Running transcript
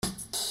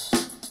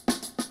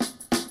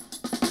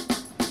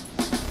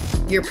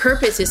your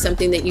purpose is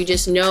something that you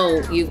just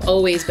know you've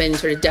always been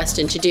sort of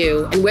destined to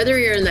do. And whether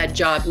you're in that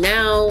job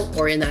now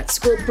or in that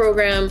school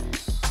program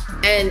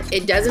and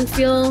it doesn't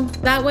feel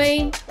that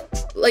way,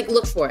 like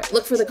look for it.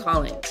 Look for the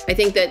calling. I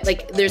think that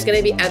like there's going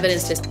to be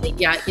evidence to say,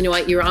 yeah, you know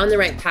what, you're on the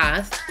right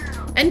path.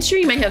 And sure,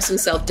 you might have some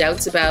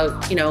self-doubts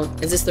about, you know,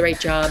 is this the right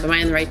job? Am I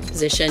in the right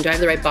position? Do I have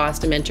the right boss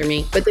to mentor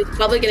me? But there's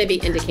probably going to be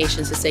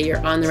indications to say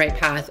you're on the right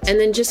path, and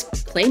then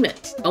just claim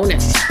it, own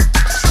it.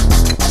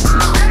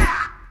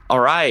 All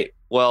right.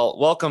 Well,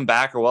 welcome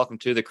back, or welcome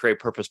to the Create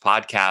Purpose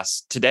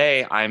podcast.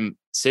 Today, I'm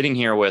sitting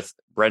here with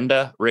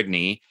Brenda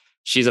Rigney.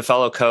 She's a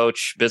fellow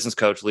coach, business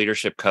coach,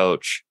 leadership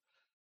coach.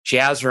 She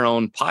has her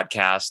own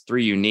podcast,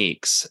 Three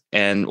Uniques.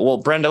 And well,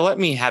 Brenda, let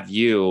me have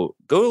you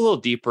go a little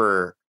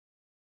deeper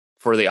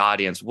for the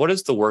audience. What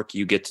is the work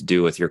you get to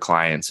do with your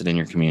clients and in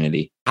your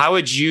community? How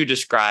would you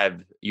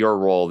describe your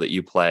role that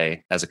you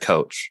play as a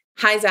coach?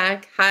 Hi,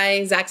 Zach.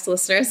 Hi, Zach's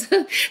listeners.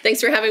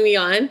 Thanks for having me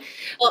on.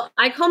 Well,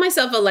 I call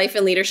myself a life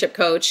and leadership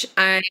coach.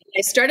 I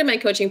started my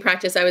coaching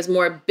practice. I was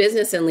more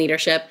business and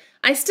leadership.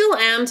 I still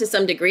am to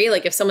some degree.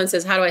 Like if someone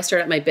says, how do I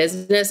start up my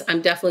business?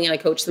 I'm definitely going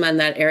to coach them in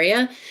that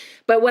area.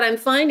 But what I'm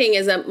finding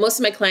is that most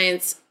of my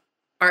clients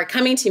are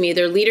coming to me.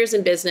 They're leaders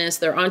in business.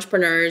 They're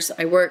entrepreneurs.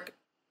 I work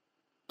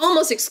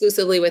almost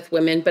exclusively with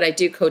women, but I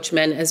do coach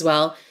men as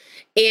well.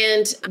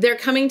 And they're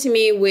coming to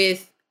me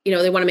with, you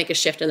know, they want to make a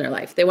shift in their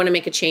life. They want to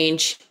make a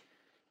change.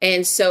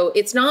 And so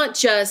it's not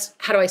just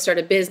how do I start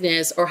a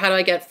business or how do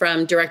I get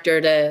from director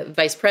to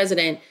vice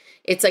president?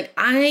 It's like,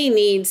 I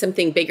need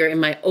something bigger in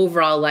my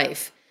overall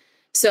life.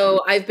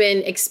 So I've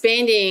been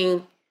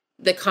expanding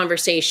the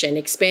conversation,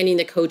 expanding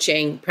the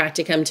coaching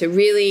practicum to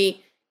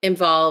really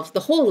involve the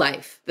whole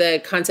life.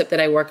 The concept that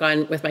I work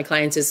on with my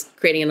clients is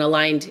creating an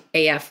aligned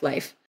AF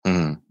life.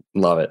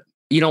 Love it.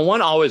 You know,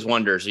 one always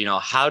wonders, you know,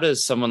 how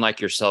does someone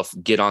like yourself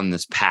get on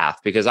this path?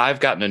 Because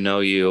I've gotten to know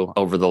you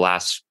over the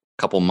last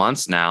couple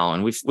months now,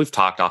 and we've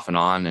talked off and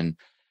on, and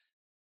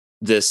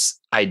this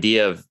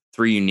idea of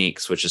Three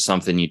Uniques, which is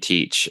something you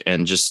teach,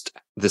 and just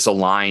this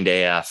aligned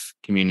AF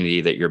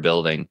community that you're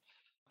building.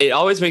 It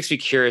always makes me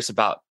curious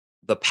about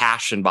the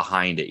passion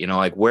behind it. You know,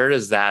 like where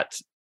does that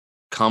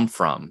come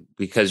from?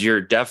 Because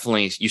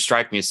you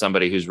strike me as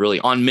somebody who's really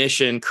on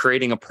mission,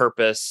 creating a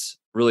purpose,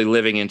 really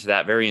living into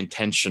that, very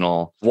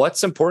intentional.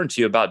 What's important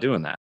to you about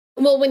doing that?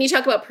 Well, when you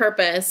talk about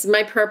purpose,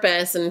 my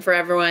purpose, and for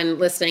everyone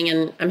listening,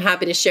 and I'm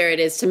happy to share it,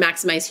 is to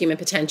maximize human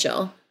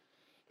potential.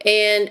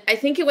 And I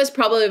think it was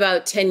probably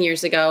about 10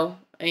 years ago,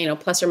 you know,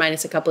 plus or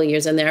minus a couple of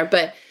years in there,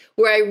 but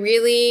where I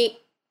really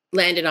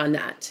landed on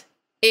that.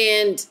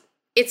 And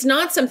it's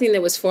not something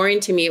that was foreign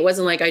to me. It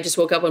wasn't like I just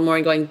woke up one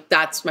morning going,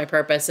 that's my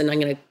purpose, and I'm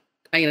going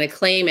to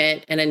claim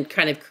it and then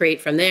kind of create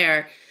from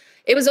there.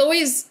 It was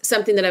always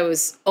something that I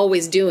was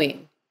always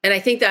doing. And I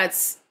think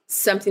that's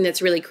something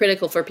that's really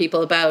critical for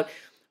people about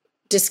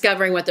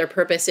discovering what their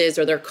purpose is,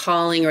 or their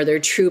calling, or their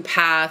true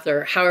path,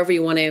 or however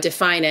you want to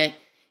define it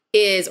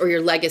is, or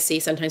your legacy.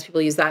 Sometimes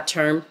people use that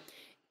term.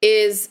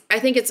 Is I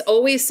think it's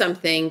always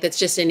something that's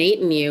just innate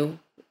in you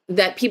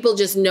that people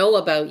just know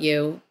about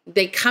you.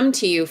 They come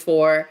to you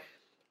for,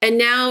 and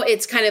now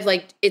it's kind of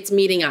like it's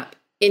meeting up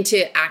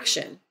into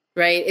action,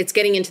 right? It's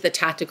getting into the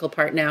tactical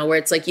part now where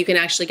it's like you can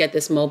actually get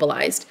this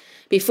mobilized.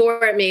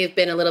 Before it may have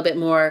been a little bit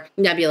more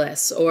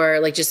nebulous or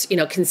like just, you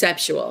know,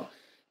 conceptual.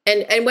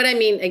 And what I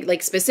mean,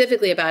 like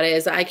specifically about it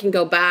is I can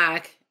go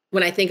back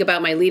when I think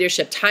about my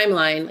leadership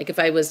timeline, like if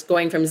I was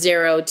going from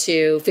 0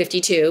 to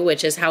 52,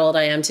 which is how old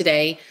I am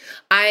today,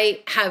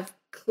 I have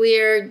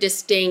clear,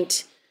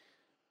 distinct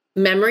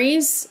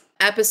memories,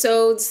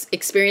 episodes,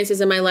 experiences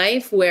in my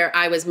life where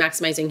I was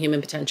maximizing human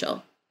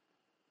potential.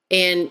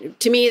 And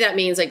to me, that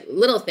means like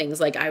little things.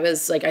 Like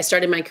I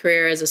started my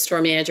career as a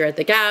store manager at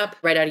the Gap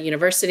right out of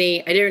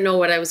university. I didn't know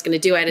what I was going to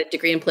do. I had a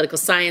degree in political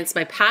science.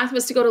 My path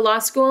was to go to law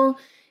school,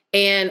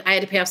 and I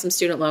had to pay off some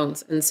student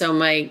loans. And so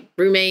my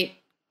roommate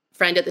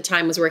friend at the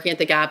time was working at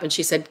the Gap, and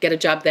she said, get a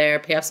job there,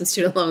 pay off some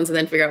student loans, and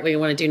then figure out what you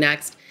want to do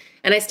next.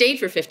 And I stayed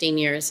for 15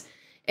 years.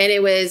 And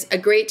it was a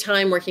great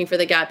time working for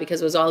the Gap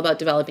because it was all about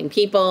developing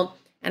people.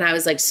 And I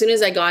was like, as soon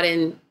as I got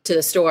into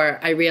the store,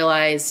 I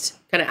realized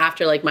kind of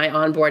after like my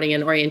onboarding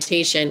and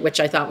orientation, which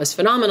I thought was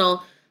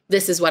phenomenal,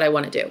 this is what I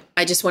want to do.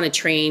 I just want to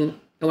train.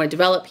 I want to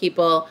develop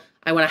people.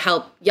 I want to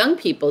help young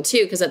people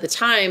too. Because at the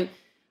time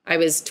I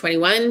was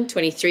 21,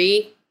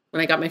 23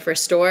 when I got my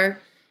first store.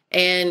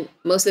 And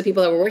most of the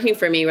people that were working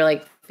for me were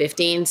like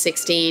 15,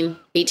 16,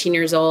 18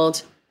 years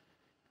old,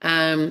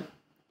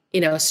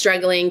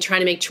 struggling,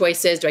 trying to make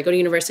choices. Do I go to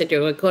university?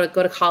 Do I go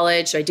to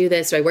college? Do I do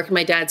this? Do I work in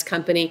my dad's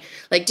company?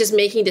 Like just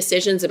making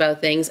decisions about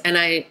things. And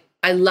I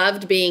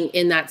loved being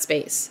in that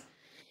space.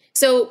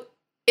 So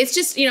it's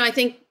just, I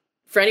think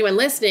for anyone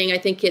listening, I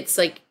think it's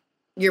like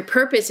your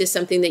purpose is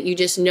something that you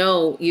just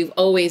know you've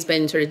always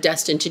been sort of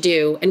destined to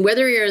do. And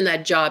whether you're in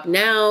that job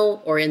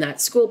now or in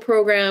that school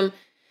program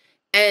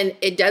and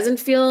it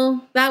doesn't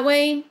feel that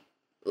way,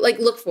 like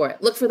look for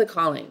it, look for the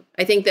calling.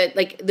 I think that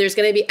like there's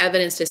going to be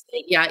evidence to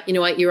say, yeah, you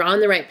know what, you're on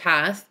the right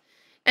path.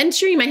 And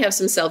sure, you might have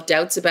some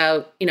self-doubts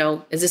about,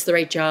 is this the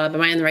right job?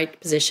 Am I in the right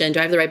position? Do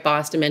I have the right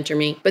boss to mentor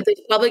me? But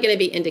there's probably going to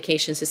be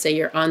indications to say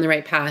you're on the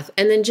right path,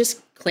 and then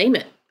just claim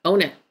it,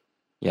 own it.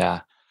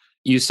 Yeah.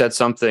 You said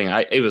something,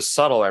 it was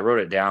subtle. I wrote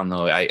it down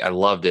though. I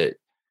loved it.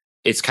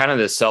 It's kind of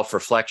this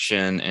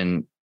self-reflection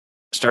and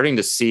starting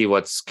to see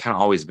what's kind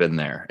of always been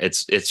there.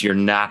 It's your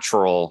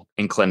natural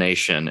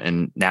inclination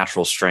and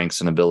natural strengths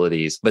and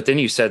abilities. But then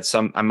you said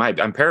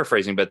I'm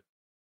paraphrasing, but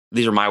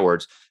these are my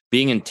words,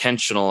 being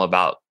intentional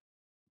about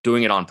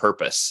doing it on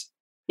purpose.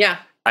 Yeah.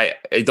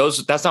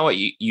 That's not what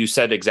you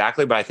said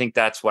exactly, but I think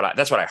that's what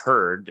I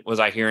heard. Was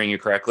I hearing you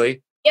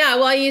correctly? Yeah.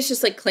 Well, I use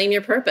just like claim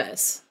your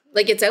purpose.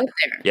 Like it's out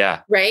there.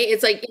 Yeah. Right.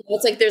 It's like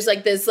there's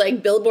like this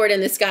like billboard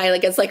in the sky,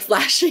 like it's like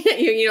flashing at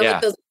you,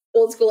 like those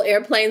old school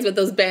airplanes with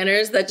those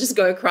banners that just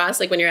go across,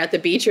 like when you're at the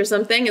beach or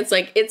something. It's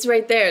like, it's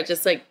right there.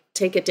 Just like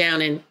take it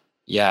down and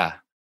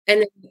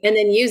and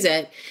then use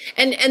it.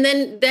 And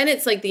then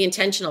it's like the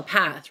intentional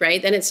path,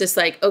 right? Then it's just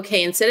like,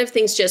 okay, instead of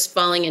things just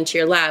falling into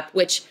your lap,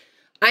 which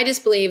I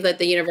just believe that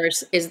the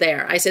universe is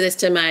there. I say this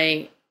to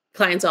my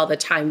clients all the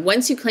time.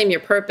 Once you claim your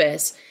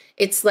purpose,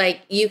 it's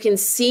like you can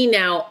see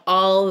now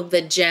all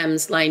the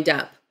gems lined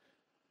up.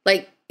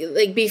 Like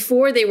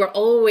before they were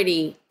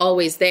already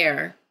always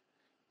there.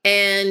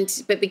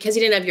 But because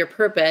you didn't have your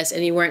purpose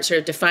and you weren't sort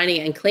of defining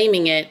it and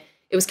claiming it,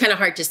 it was kind of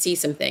hard to see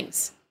some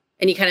things.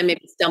 And you kind of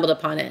maybe stumbled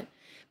upon it.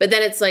 But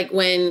then it's like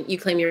when you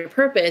claim your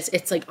purpose,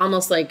 it's like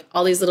almost like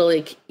all these little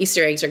like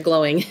Easter eggs are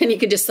glowing and you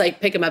could just like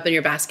pick them up in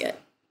your basket.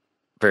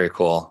 Very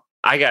cool.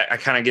 I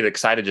kind of get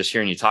excited just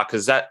hearing you talk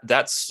because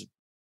that's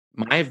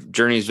my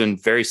journey has been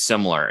very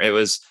similar. It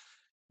was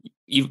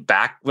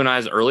back when I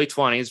was early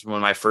 20s,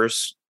 when my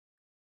first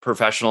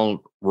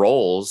professional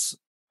roles,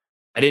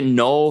 I didn't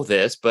know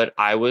this, but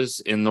I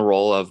was in the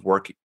role of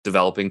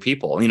developing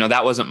people.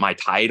 That wasn't my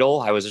title.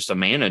 I was just a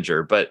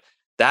manager, but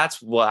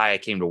that's why I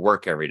came to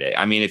work every day.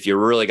 I mean, if you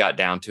really got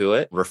down to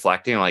it,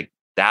 reflecting, like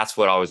that's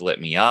what always lit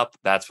me up.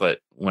 That's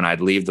when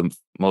I'd leave the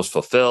most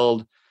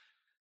fulfilled.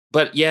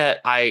 But yet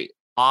I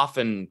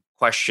often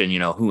question,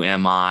 who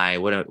am I?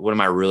 What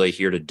am I really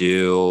here to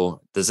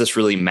do? Does this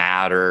really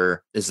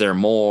matter? Is there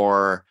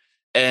more?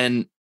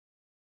 And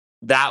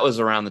that was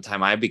around the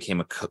time I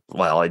became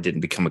I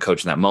didn't become a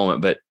coach in that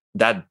moment, but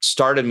that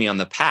started me on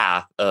the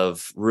path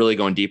of really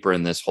going deeper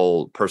in this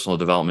whole personal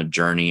development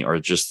journey, or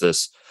just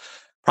this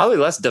probably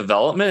less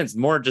development. It's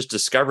more just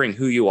discovering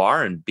who you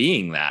are and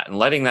being that and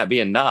letting that be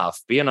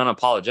enough, being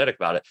unapologetic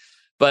about it.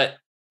 But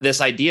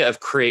this idea of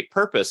create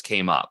purpose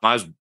came up. I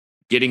was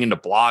getting into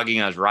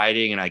blogging, I was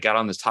writing, and I got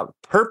on this topic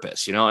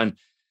purpose, and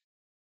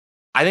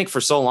I think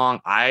for so long,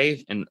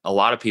 and a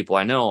lot of people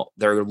I know,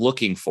 they're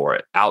looking for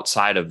it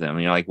outside of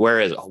them. Like, where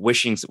is it?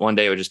 Wishing one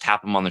day I would just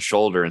tap them on the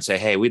shoulder and say,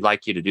 hey, we'd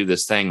like you to do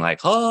this thing.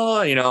 Like,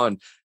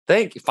 and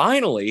thank you,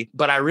 finally.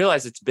 But I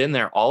realized it's been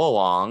there all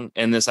along.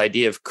 And this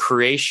idea of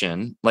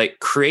creation, like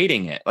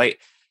creating it, like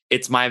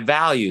it's my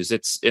values.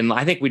 And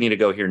I think we need to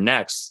go here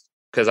next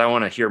because I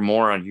want to hear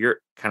more on your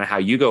kind of how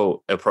you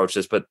go approach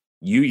this. But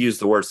you use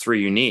the word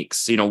 3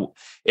 uniques.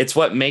 It's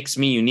what makes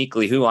me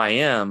uniquely who I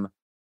am.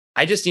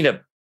 I just need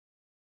to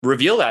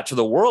reveal that to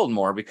the world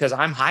more because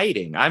I'm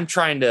hiding. I'm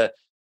trying to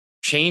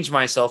change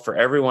myself for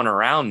everyone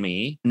around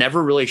me,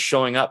 never really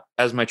showing up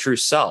as my true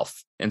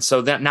self. And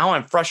so that now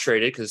I'm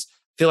frustrated because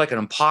I feel like an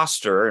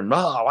imposter and,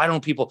 why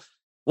don't people?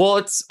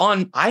 Well,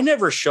 I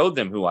never showed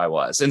them who I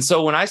was. And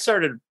so when I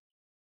started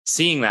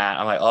seeing that,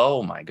 I'm like,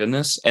 oh my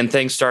goodness. And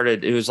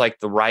it was like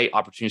the right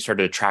opportunity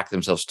started to attract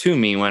themselves to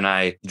me when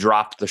I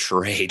dropped the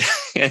charade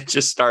and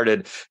just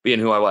started being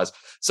who I was.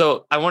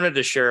 So I wanted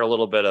to share a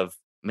little bit of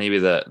maybe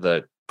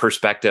the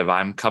perspective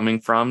I'm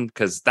coming from,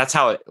 because that's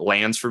how it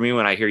lands for me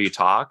when I hear you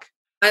talk.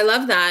 I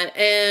love that.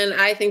 And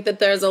I think that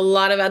there's a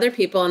lot of other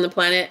people on the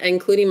planet,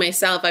 including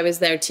myself. I was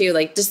there too.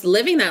 Like just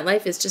living that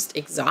life is just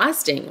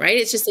exhausting, right?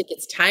 It's just like,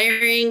 it's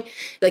tiring.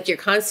 Like you're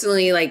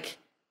constantly like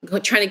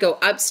trying to go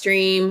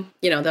upstream,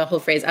 the whole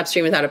phrase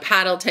upstream without a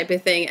paddle type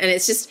of thing. And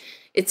it's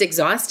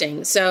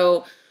exhausting.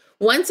 So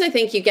once I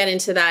think you get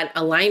into that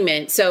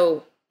alignment,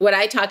 so what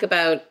I talk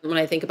about when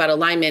I think about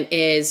alignment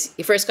is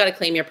you first got to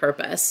claim your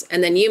purpose.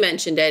 And then you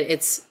mentioned it.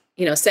 It's,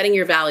 setting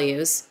your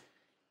values.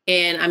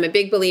 And I'm a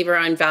big believer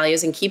on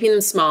values and keeping them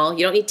small.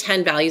 You don't need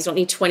 10 values, don't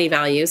need 20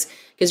 values,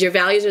 because your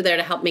values are there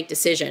to help make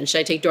decisions.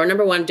 Should I take door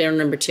number 1, door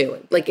number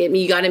 2?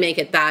 You got to make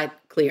it that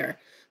clear.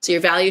 So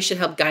your values should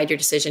help guide your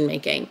decision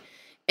making.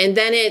 And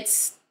then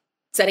it's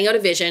setting out a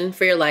vision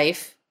for your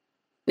life.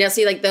 Now,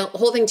 see, the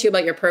whole thing too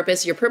about your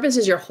purpose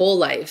is your whole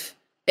life.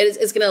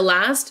 It's going to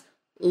last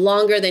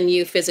longer than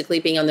you physically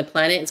being on the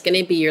planet. It's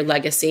going to be your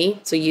legacy.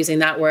 So using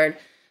that word,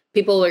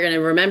 people are going to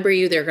remember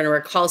you. They're going to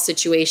recall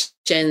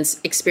situations,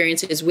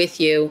 experiences with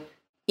you,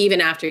 even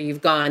after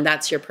you've gone.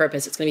 That's your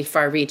purpose. It's going to be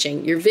far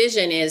reaching. Your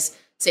vision is,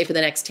 say, for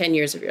the next 10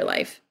 years of your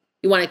life.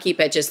 You want to keep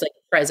it just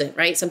present,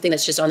 right? Something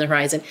that's just on the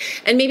horizon.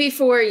 And maybe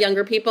for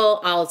younger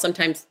people, I'll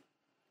sometimes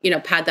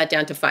pad that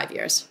down to 5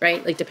 years,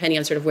 right? Like depending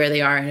on sort of where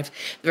they are. And if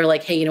they're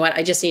like, hey, you know what,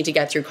 I just need to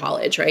get through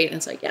college, right? And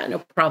it's like, yeah, no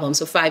problem.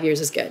 So 5 years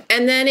is good.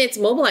 And then it's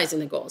mobilizing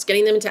the goals,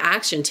 getting them into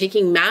action,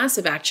 taking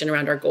massive action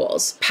around our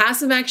goals.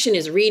 Passive action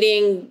is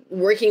reading,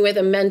 working with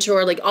a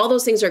mentor, like all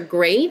those things are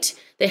great.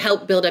 They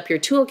help build up your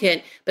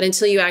toolkit. But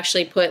until you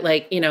actually put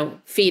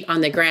feet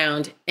on the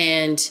ground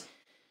and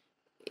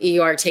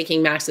you are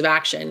taking massive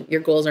action,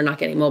 your goals are not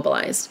getting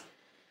mobilized.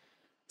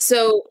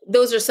 So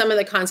those are some of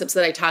the concepts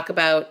that I talk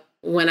about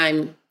when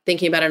I'm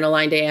thinking about an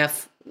aligned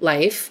AF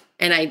life.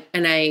 And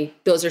I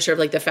those are sort of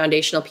like the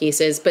foundational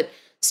pieces. But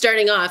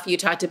starting off, you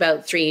talked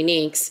about 3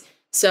 uniques.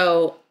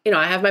 So,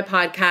 I have my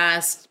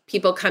podcast,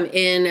 people come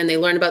in and they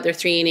learn about their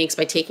 3 uniques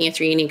by taking a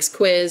 3 uniques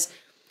quiz.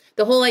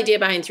 The whole idea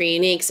behind 3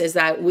 uniques is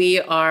that we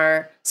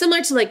are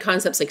similar to like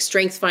concepts like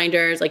strength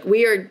finders, like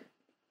we are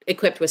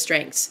equipped with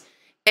strengths.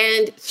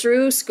 And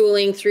through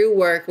schooling, through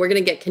work, we're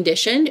going to get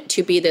conditioned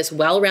to be this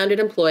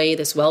well-rounded employee,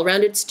 this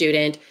well-rounded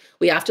student.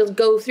 We have to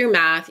go through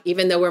math,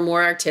 even though we're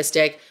more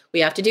artistic. We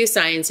have to do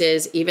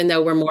sciences, even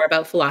though we're more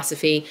about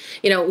philosophy.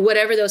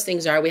 Whatever those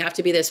things are, we have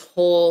to be this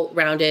whole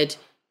rounded,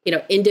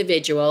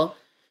 individual.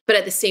 But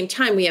at the same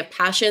time, we have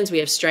passions, we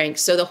have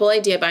strengths. So the whole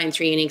idea behind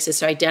 3 uniques is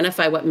to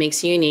identify what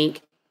makes you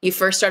unique. You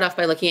first start off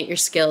by looking at your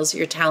skills,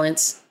 your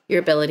talents, your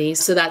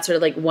abilities. So that's sort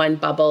of like one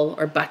bubble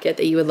or bucket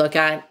that you would look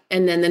at.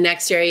 And then the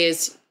next area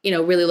is,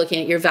 really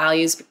looking at your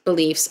values,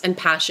 beliefs, and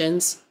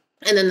passions.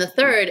 And then the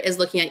third is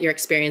looking at your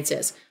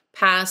experiences,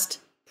 past,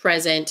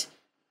 present,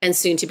 and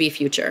soon to be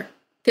future.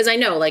 Because I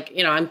know,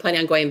 I'm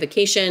planning on going on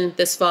vacation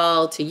this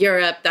fall to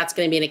Europe. That's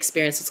going to be an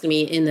experience that's going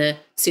to be in the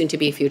soon to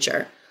be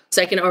future.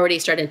 So I can already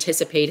start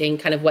anticipating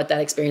kind of what that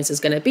experience is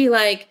going to be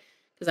like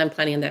because I'm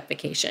planning on that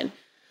vacation.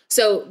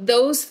 So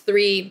those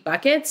 3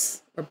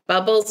 buckets or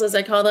bubbles, as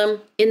I call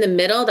them, in the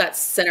middle, that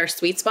center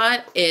sweet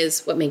spot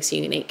is what makes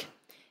you unique.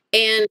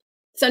 And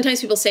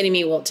sometimes people say to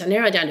me, well, to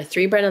narrow it down to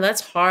 3, Brenda,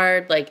 that's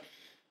hard.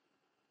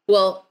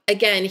 Well,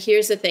 again,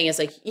 here's the thing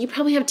is you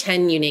probably have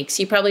 10 uniques.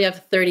 You probably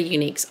have 30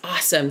 uniques.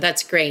 Awesome.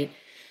 That's great.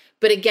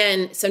 But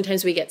again,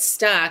 sometimes we get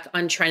stuck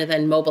on trying to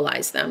then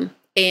mobilize them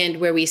and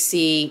where we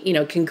see,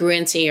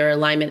 congruency or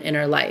alignment in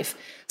our life.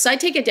 So I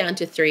take it down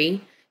to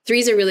 3. 3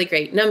 is a really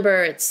great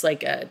number. It's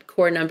like a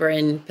core number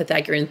in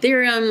Pythagorean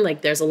theorem.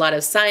 There's a lot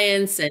of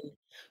science and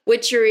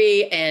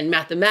witchery and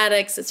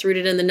mathematics that's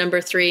rooted in the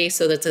number 3.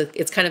 So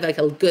it's kind of like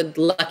a good,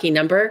 lucky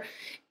number.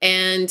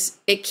 And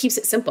it keeps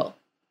it simple.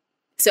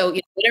 So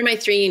what are my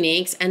 3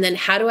 uniques? And then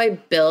how do I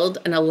build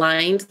an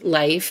aligned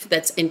life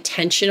that's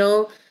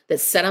intentional,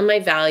 that's set on my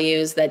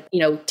values, that,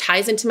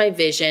 ties into my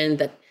vision,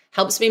 that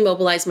helps me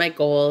mobilize my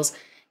goals.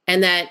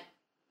 And that,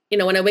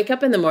 when I wake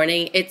up in the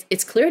morning,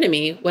 it's clear to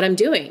me what I'm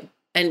doing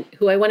and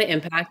who I want to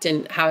impact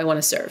and how I want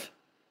to serve.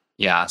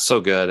 Yeah, so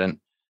good. And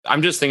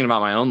I'm just thinking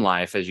about my own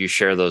life as you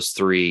share those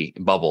 3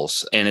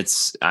 bubbles. And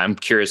I'm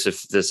curious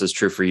if this is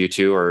true for you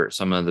too, or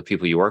some of the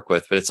people you work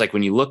with, but it's like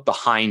when you look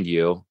behind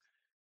you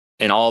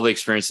and all the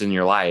experiences in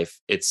your life,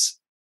 it's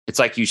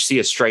like you see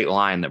a straight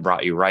line that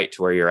brought you right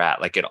to where you're at.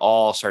 Like it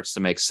all starts to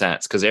make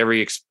sense because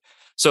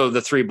so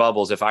the 3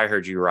 bubbles, if I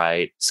heard you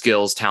right,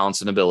 skills,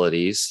 talents, and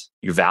abilities,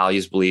 your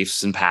values,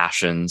 beliefs, and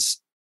passions,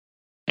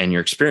 and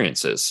your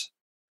experiences,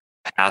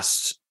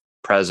 past,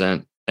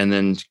 present, and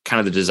then kind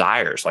of the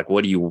desires. Like,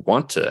 what do you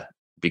want to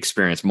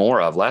experience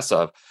more of, less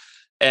of?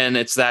 And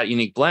it's that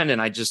unique blend.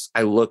 And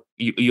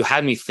you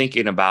had me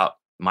thinking about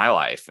my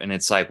life and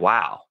it's like,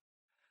 wow,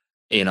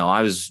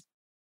 I was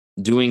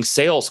doing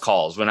sales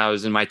calls when I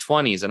was in my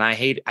 20s and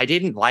I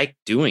didn't like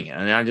doing it.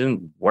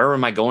 And where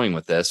am I going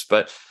with this?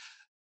 But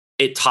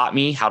it taught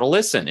me how to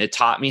listen. It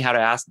taught me how to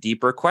ask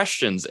deeper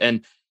questions.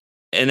 And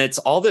it's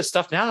all this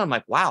stuff now. I'm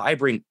like, wow, I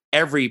bring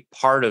every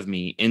part of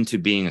me into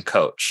being a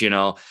coach,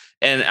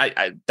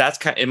 and that's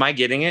kind of, am I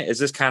getting it? Is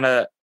this kind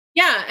of?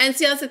 Yeah. And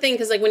see, that's the thing.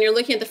 Cause when you're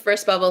looking at the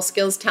first bubble,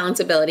 skills,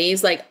 talents,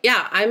 abilities,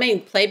 I may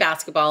play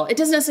basketball. It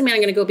doesn't necessarily mean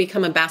I'm going to go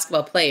become a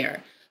basketball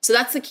player. So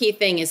that's the key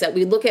thing is that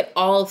we look at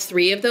all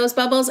 3 of those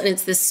bubbles and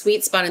it's this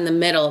sweet spot in the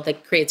middle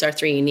that creates our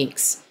 3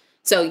 uniques.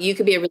 So you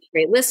could be a really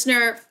great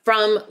listener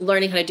from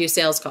learning how to do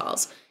sales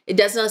calls. It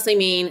doesn't necessarily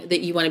mean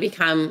that you want to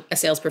become a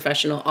sales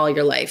professional all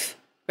your life,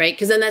 right?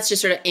 Because then that's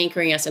just sort of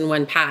anchoring us in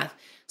one path.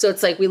 So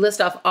it's like we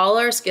list off all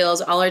our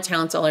skills, all our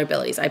talents, all our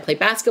abilities. I play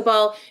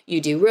basketball, you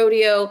do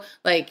rodeo,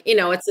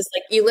 it's just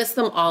like you list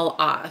them all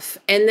off.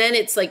 And then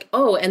it's like,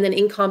 and then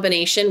in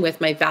combination with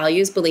my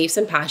values, beliefs,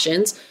 and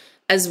passions,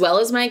 as well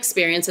as my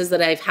experiences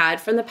that I've had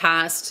from the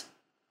past,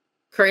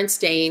 current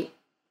state,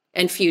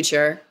 and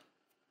future,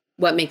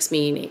 what makes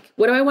me unique?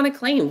 What do I want to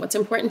claim? What's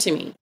important to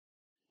me?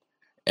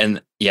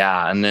 And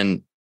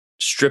then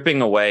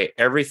stripping away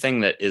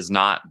everything that is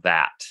not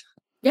that.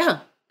 Yeah.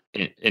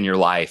 In your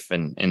life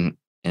and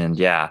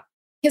yeah.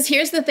 Because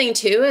here's the thing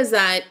too, is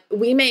that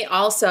we may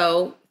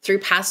also, through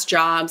past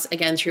jobs,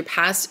 again, through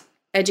past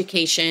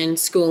education,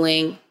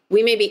 schooling,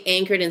 we may be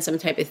anchored in some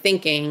type of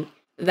thinking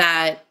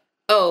that,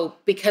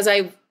 because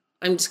I'm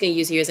just going to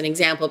use you as an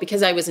example,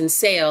 because I was in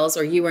sales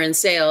or you were in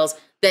sales,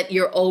 that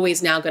you're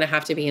always now going to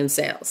have to be in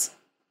sales,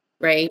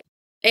 right?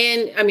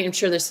 And I mean, I'm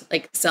sure there's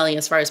like selling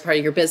as far as part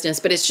of your business,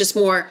 but it's just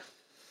more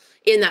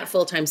in that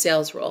full-time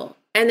sales role.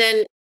 And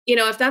then,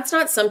 if that's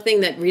not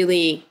something that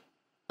really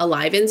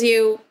alivens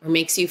you or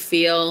makes you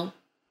feel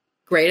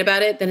great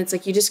about it, then it's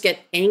like you just get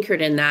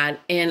anchored in that.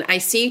 And I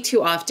see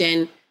too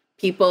often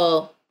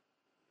people,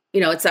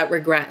 it's that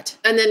regret.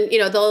 And then,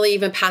 they'll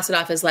even pass it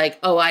off as like,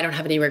 oh, I don't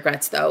have any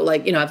regrets though.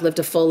 Like, I've lived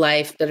a full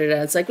life, da, da,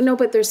 da. It's like, no,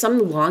 but there's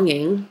some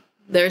longing.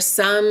 There's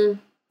some,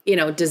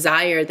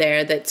 desire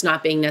there that's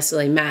not being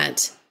necessarily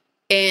met.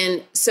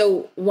 And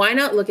so why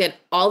not look at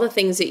all the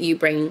things that you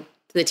bring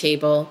to the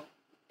table?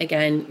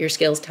 Again, your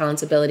skills,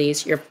 talents,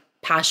 abilities, your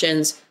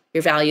passions,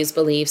 your values,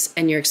 beliefs,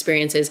 and your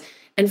experiences.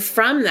 And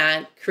from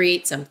that,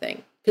 create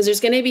something, because there's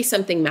going to be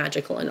something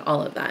magical in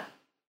all of that.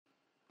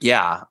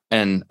 Yeah.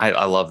 And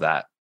I love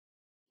that.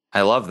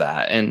 I love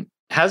that. And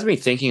has me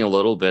thinking a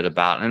little bit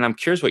about, and I'm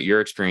curious what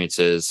your experience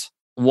is.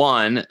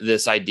 One,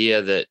 this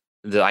idea that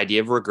the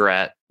idea of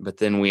regret, but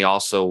then we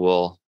also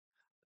will,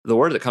 the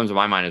word that comes to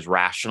my mind is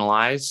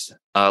rationalize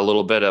a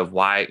little bit of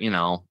why,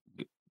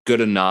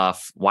 good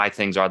enough, why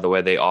things are the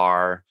way they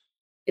are.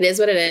 It is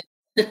what it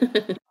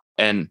is.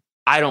 And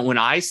when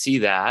I see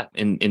that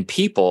in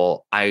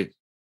people, I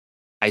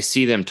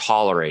see them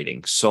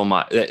tolerating so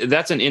much.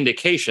 That's an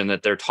indication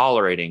that they're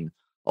tolerating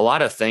a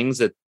lot of things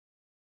that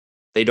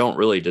they don't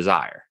really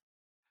desire.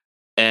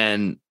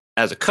 And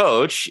as a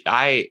coach,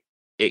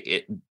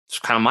 it's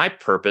kind of my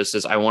purpose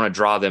is I want to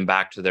draw them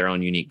back to their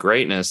own unique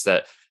greatness,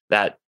 that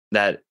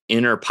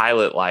inner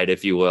pilot light,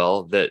 if you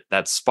will,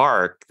 that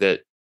spark,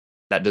 that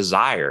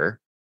desire,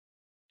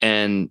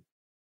 and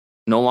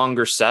no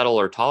longer settle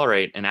or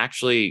tolerate and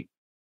actually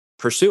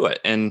pursue it.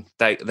 And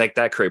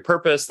that create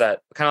purpose,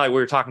 that kind of like we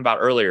were talking about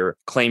earlier,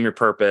 claim your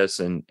purpose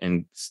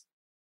and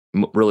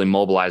really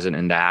mobilize it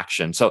into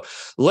action. So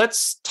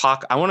let's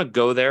talk, I want to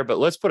go there, but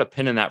let's put a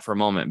pin in that for a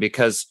moment,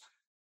 because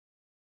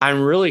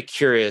I'm really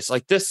curious,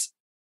 like this,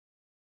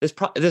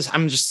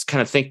 I'm just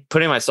kind of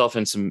putting myself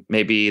in some,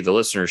 maybe the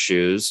listener's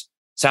shoes.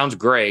 Sounds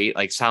great.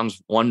 Like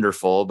sounds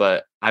wonderful,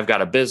 but I've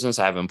got a business,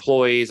 I have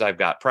employees, I've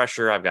got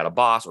pressure, I've got a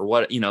boss or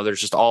what,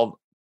 there's just all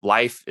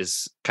life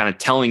is kind of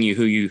telling you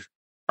who you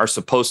are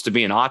supposed to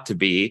be and ought to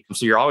be.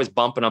 So you're always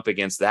bumping up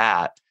against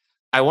that.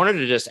 I wanted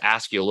to just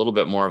ask you a little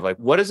bit more of like,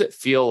 what does it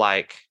feel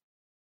like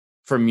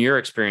from your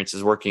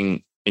experiences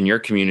working in your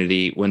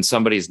community when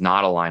somebody's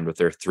not aligned with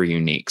their three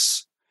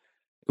uniques?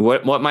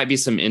 What might be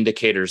some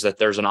indicators that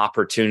there's an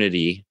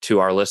opportunity to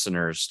our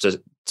listeners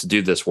to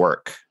do this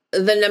work?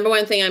 The number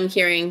one thing I'm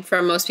hearing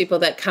from most people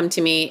that come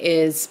to me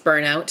is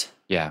burnout.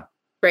 Yeah.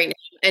 Right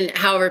now. And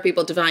however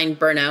people define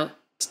burnout,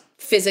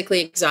 physically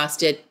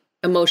exhausted,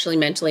 emotionally,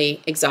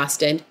 mentally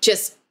exhausted,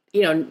 just,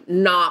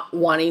 not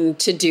wanting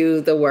to do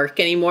the work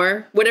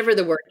anymore, whatever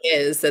the work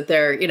is that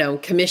they're,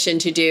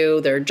 commissioned to do,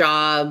 their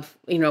job,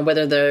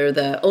 whether they're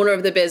the owner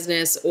of the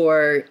business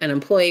or an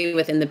employee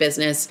within the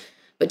business,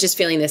 but just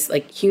feeling this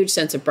like huge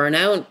sense of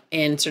burnout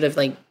and sort of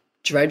like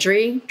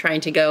drudgery, trying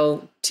to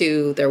go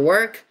to their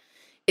work.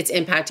 It's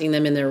impacting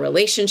them in their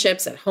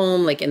relationships at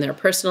home, like in their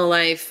personal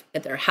life,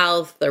 at their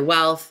health, their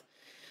wealth.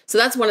 So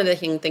that's one of the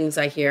things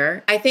I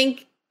hear. I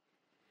think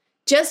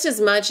just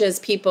as much as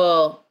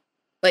people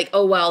like,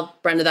 oh, well,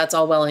 Brenda, that's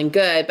all well and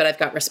good, but I've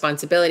got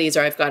responsibilities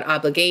or I've got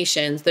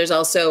obligations. There's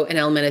also an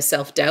element of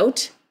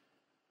self-doubt.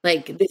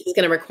 Like this is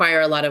going to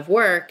require a lot of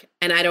work.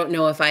 And I don't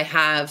know if I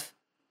have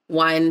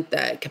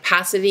the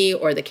capacity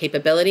or the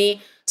capability.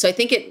 So I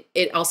think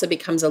it also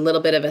becomes a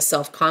little bit of a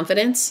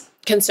self-confidence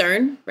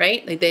concern,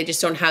 right? Like they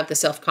just don't have the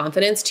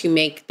self-confidence to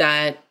make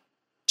that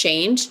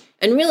change.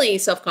 And really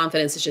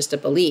self-confidence is just a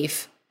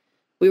belief.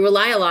 We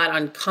rely a lot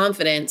on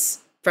confidence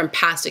from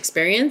past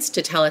experience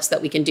to tell us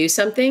that we can do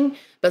something.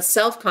 But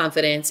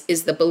self-confidence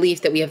is the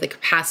belief that we have the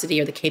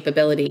capacity or the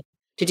capability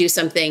to do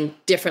something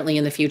differently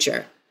in the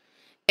future.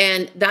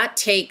 And that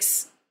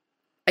takes,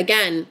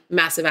 again,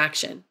 massive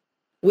action.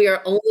 We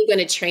are only going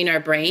to train our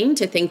brain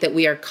to think that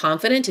we are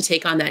confident to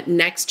take on that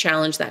next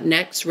challenge, that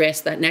next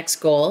risk, that next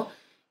goal,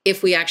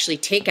 if we actually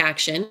take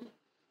action,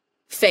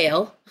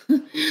 fail,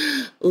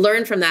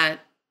 learn from that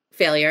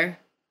failure,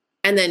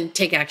 and then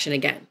take action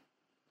again.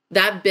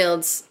 That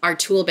builds our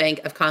tool bank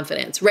of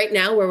confidence. Right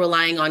now, we're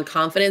relying on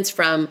confidence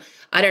from,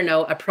 I don't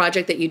know, a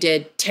project that you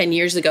did 10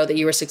 years ago that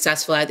you were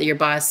successful at, that your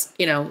boss,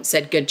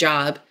 said, good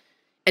job.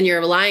 And you're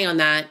relying on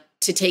that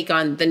to take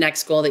on the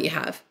next goal that you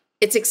have.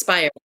 It's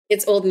expired.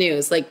 It's old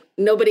news. Like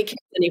nobody cares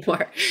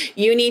anymore.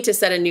 You need to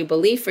set a new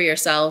belief for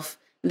yourself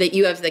that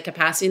you have the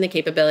capacity and the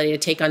capability to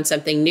take on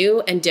something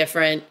new and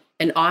different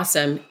and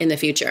awesome in the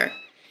future.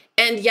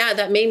 And yeah,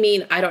 that may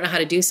mean I don't know how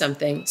to do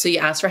something. So you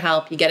ask for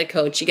help, you get a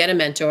coach, you get a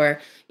mentor,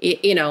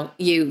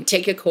 you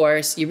take a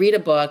course, you read a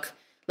book,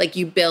 like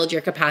you build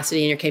your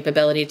capacity and your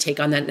capability to take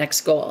on that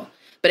next goal.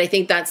 But I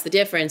think that's the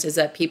difference, is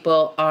that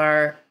people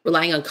are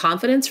relying on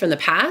confidence from the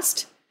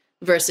past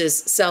versus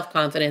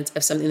self-confidence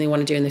of something they want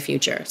to do in the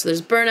future. So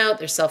there's burnout,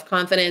 there's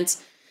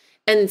self-confidence,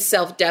 and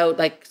self-doubt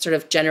sort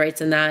of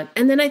generates in that.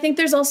 And then I think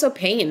there's also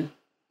pain.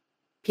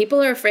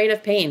 People are afraid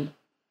of pain.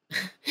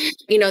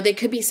 They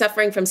could be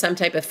suffering from some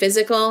type of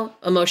physical,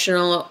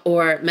 emotional,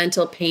 or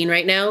mental pain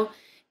right now.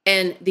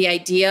 And the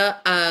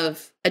idea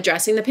of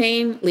addressing the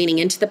pain, leaning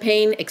into the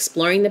pain,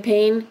 exploring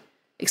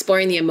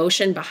the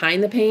emotion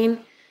behind the pain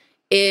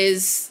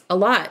is a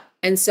lot.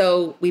 And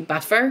so we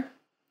buffer,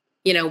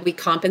 we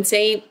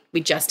compensate,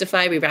 we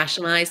justify, we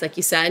rationalize, like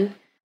you said,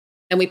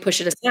 and we push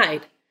it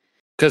aside.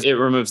 Because it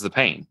removes the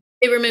pain.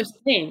 It removes the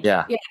pain.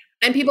 Yeah.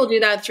 And people do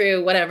that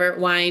through whatever,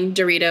 wine,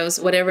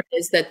 Doritos, whatever it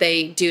is that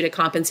they do to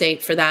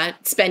compensate for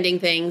that, spending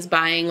things,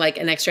 buying like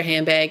an extra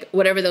handbag,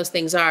 whatever those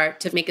things are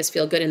to make us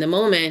feel good in the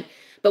moment.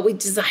 But we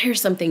desire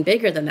something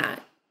bigger than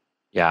that.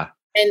 Yeah.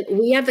 And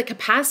we have the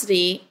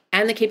capacity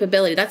and the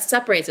capability. That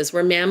separates us.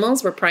 We're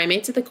mammals, we're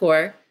primates at the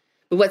core.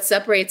 But what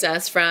separates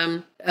us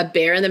from a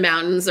bear in the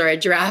mountains or a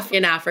giraffe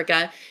in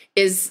Africa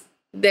is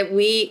that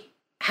we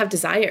have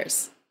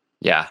desires.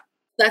 Yeah.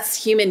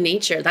 That's human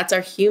nature. That's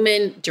our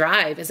human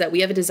drive, is that we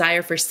have a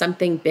desire for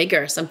something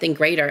bigger, something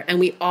greater. And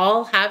we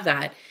all have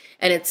that.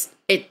 And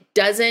it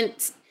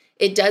doesn't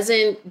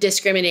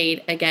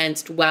discriminate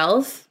against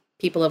wealth,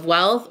 people of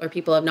wealth or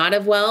people of not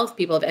of wealth,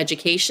 people of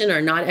education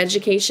or not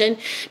education,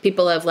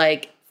 people of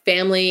like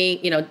family,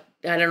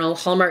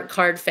 Hallmark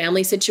card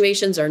family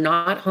situations or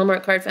not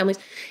Hallmark card families.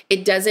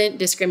 It doesn't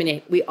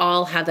discriminate. We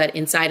all have that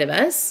inside of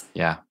us.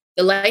 Yeah.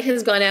 The light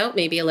has gone out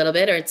maybe a little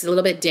bit, or it's a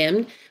little bit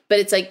dimmed,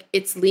 but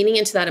it's leaning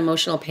into that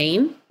emotional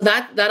pain.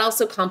 That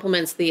also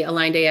complements the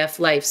aligned AF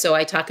life. So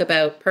I talk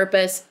about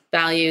purpose,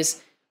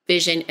 values,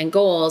 vision, and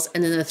goals.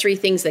 And then the three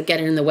things that get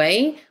in the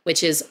way,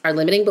 which is our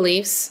limiting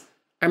beliefs,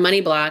 our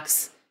money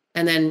blocks,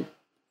 and then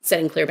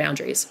setting clear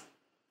boundaries.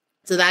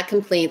 So that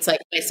completes like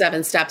my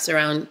 7 steps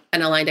around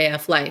an aligned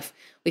AF life.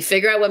 We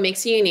figure out what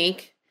makes you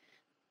unique,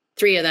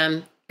 3 of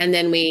them, and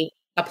then we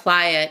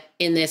apply it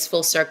in this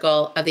full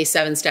circle of these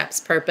 7 steps: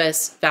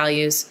 purpose,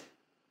 values,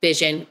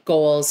 vision,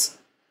 goals.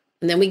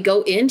 And then we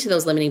go into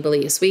those limiting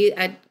beliefs. We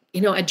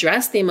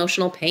address the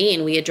emotional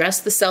pain. We address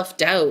the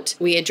self-doubt.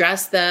 We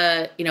address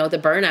the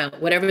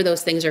burnout, whatever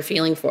those things are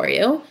feeling for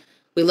you.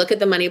 We look at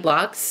the money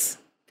blocks,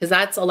 because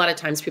that's a lot of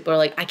times people are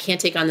like, I can't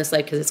take on this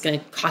life because it's going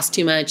to cost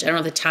too much. I don't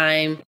have the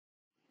time,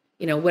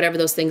 whatever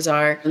those things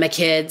are. My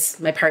kids,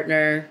 my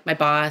partner, my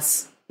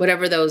boss,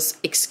 whatever those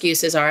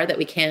excuses are that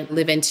we can't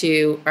live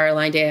into our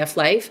aligned AF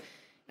life.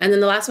 And then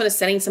the last one is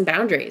setting some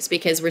boundaries,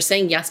 because we're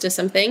saying yes to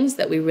some things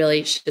that we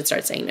really should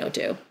start saying no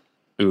to.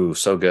 Ooh,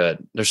 so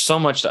good. There's so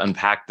much to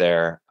unpack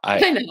there. I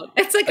know.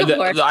 It's like a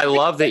horse. I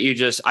love that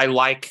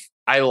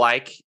I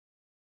like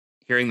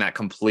hearing that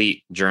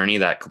complete journey,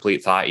 that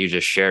complete thought you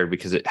just shared,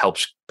 because it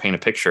helps paint a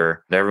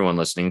picture to everyone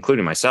listening,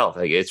 including myself.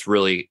 Like, it's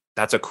really,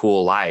 that's a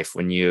cool life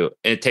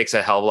it takes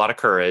a hell of a lot of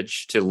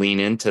courage to lean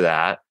into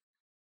that.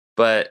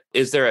 But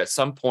is there at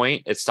some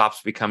point it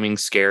stops becoming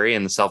scary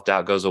and the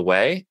self-doubt goes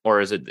away?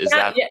 Or is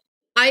that? Yeah.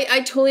 I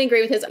totally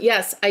agree with his.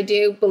 Yes, I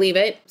do believe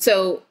it.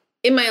 So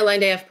in my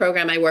Aligned AF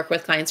program, I work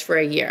with clients for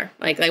a year.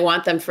 Like, I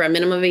want them for a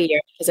minimum of a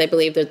year, because I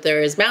believe that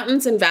there is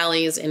mountains and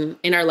valleys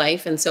in our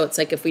life. And so it's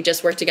like, if we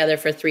just work together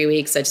for 3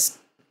 weeks, I just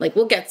like,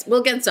 we'll get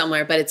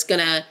somewhere, but it's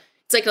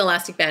like an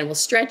elastic band. We'll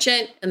stretch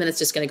it and then it's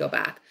just going to go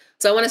back.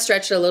 So I want to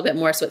stretch it a little bit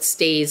more so it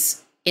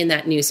stays in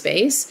that new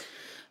space.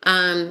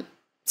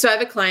 So I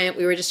have a client,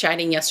 we were just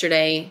chatting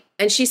yesterday,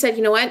 and she said,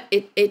 you know what?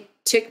 It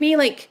took me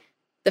like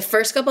the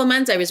first couple of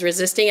months, I was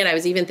resisting it. I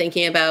was even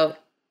thinking about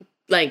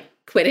like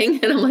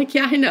quitting. And I'm like,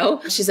 yeah, I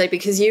know. She's like,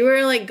 because you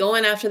were like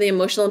going after the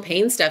emotional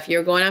pain stuff. You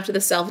were going after the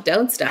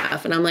self-doubt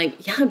stuff. And I'm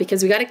like, yeah,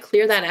 because we got to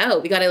clear that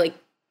out. We got to like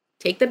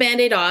take the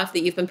Band-Aid off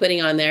that you've been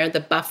putting on there, the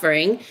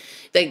buffering,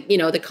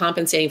 the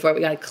compensating for it.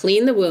 We got to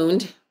clean the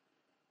wound,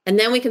 and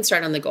then we can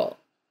start on the goal.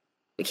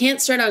 We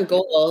can't start on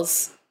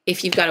goals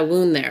if you've got a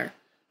wound there.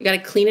 We got to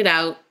clean it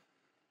out,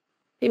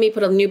 maybe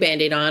put a new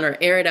Band-Aid on or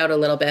air it out a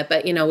little bit,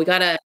 but we got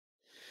to,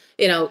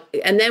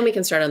 and then we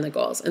can start on the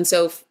goals. And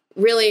so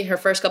really her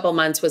first couple of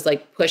months was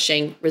like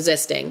pushing,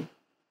 resisting.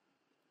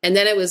 And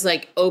then it was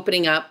like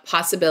opening up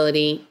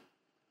possibility,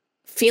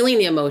 feeling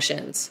the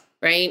emotions,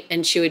 right?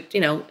 And she would,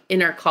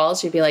 in our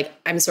calls, she'd be like,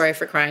 I'm sorry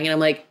for crying. And I'm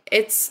like,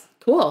 it's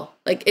cool.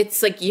 Like,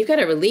 it's like, you got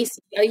to release,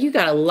 you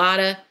got a lot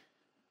of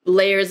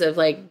layers of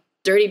like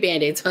dirty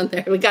Band-Aids on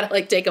there. We got to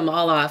like take them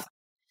all off.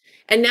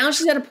 And now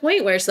she's at a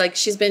point where it's like,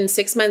 she's been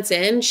 6 months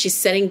in, she's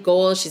setting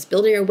goals, she's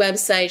building her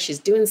website, she's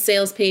doing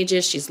sales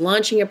pages, she's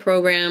launching a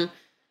program,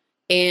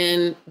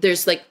 and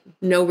there's like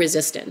no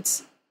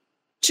resistance.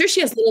 Sure,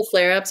 she has little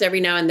flare-ups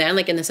every now and then,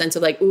 like in the sense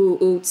of like,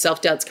 ooh,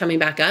 self-doubt's coming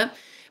back up.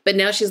 But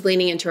now she's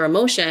leaning into her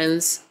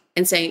emotions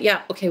and saying,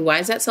 yeah, okay, why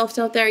is that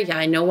self-doubt there? Yeah,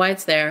 I know why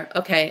it's there.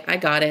 Okay, I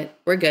got it.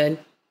 We're good.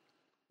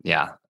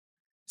 Yeah.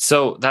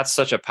 So that's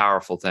such a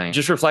powerful thing.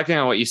 Just reflecting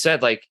on what you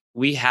said, like,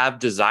 we have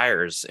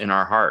desires in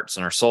our hearts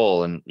and our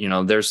soul. And,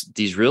 there's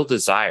these real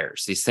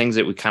desires, these things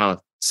that we kind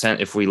of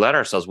if we let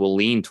ourselves, we'll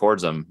lean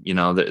towards them.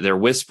 They're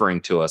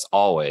whispering to us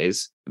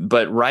always.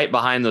 But right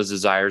behind those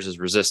desires is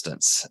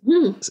resistance.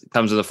 It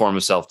comes in the form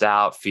of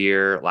self-doubt,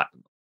 fear,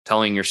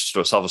 telling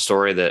yourself a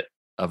story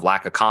of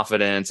lack of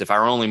confidence. If I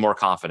were only more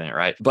confident,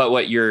 right? But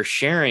what you're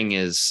sharing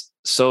is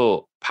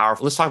so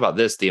powerful. Let's talk about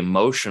this, the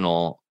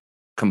emotional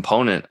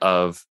component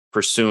of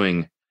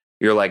pursuing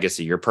your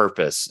legacy, your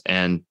purpose,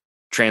 and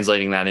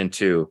translating that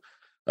into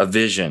a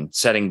vision,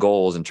 setting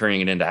goals and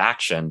turning it into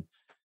action.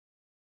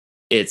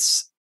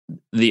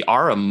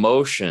 Our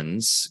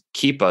emotions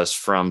keep us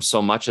from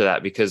so much of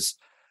that, because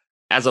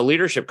as a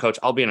leadership coach,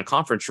 I'll be in a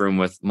conference room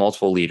with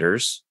multiple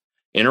leaders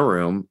in a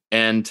room,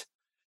 and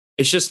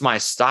it's just my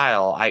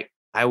style. I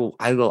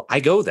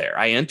go there.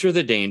 I enter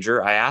the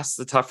danger. I ask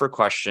the tougher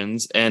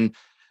questions, and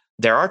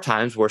there are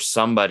times where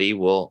somebody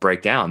will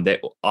break down.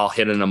 I'll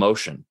hit an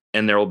emotion,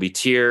 and there will be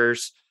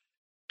tears.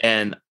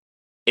 And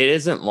it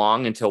isn't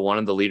long until one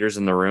of the leaders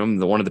in the room,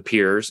 one of the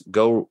peers,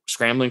 go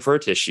scrambling for a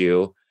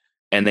tissue,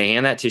 and they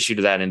hand that tissue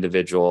to that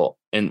individual.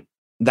 And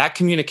that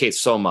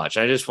communicates so much.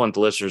 I just want the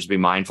listeners to be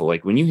mindful.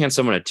 Like, when you hand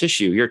someone a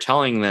tissue, you're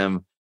telling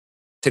them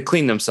to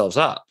clean themselves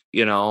up,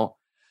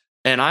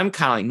 And I'm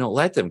kind of like, no,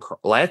 let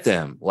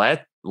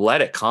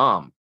it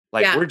come.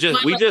 Like, yeah.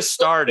 we just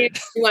started.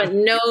 You want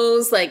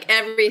nose, like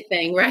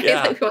everything, right?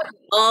 Yeah. Like,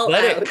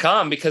 let it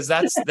come, because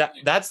that's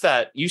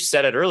that you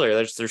said it earlier.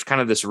 There's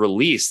kind of this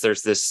release.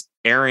 There's this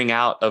airing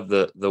out of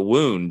the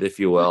wound, if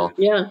you will.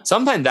 Yeah.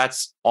 Sometimes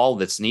that's all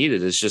that's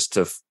needed, is just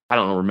I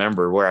don't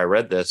remember where I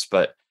read this,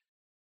 but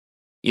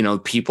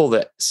people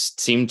that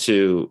seem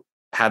to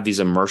have these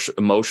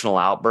emotional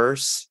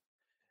outbursts,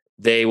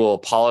 they will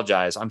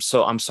apologize. I'm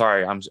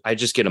sorry. I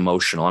just get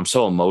emotional. I'm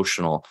so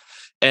emotional.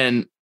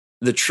 And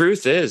the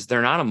truth is,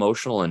 they're not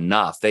emotional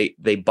enough.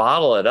 They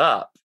bottle it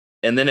up,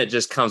 and then it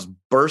just comes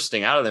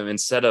bursting out of them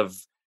instead of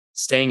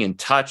staying in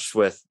touch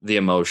with the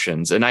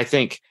emotions. And I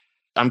think,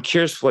 I'm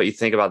curious what you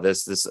think about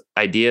this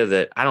idea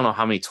that I don't know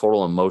how many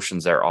total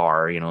emotions there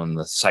are, in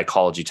the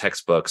psychology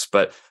textbooks,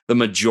 but the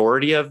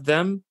majority of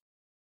them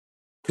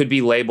could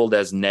be labeled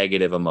as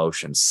negative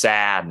emotions: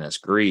 sadness,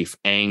 grief,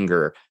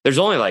 anger. There's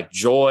only like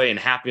joy and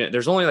happiness.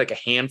 There's only like a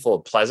handful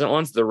of pleasant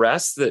ones. The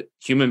rest that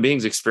human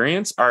beings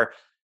experience are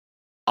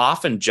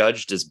often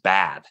judged as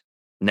bad,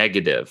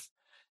 negative.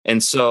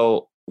 And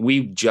so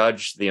we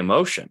judge the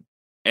emotion,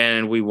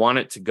 and we want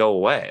it to go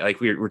away. Like,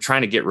 we're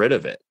trying to get rid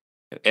of it.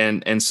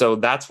 And so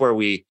that's where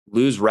we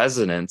lose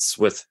resonance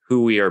with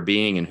who we are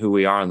being and who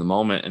we are in the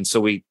moment. And so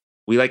we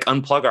like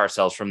unplug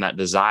ourselves from that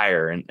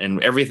desire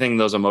and everything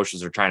those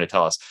emotions are trying to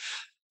tell us.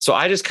 So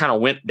I just kind of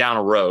went down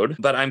a road,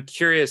 but I'm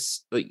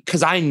curious,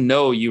 because I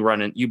know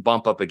you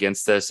bump up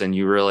against this, and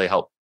you really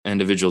help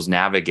individuals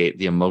navigate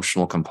the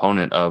emotional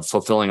component of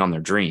fulfilling on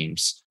their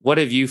dreams. What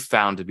have you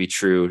found to be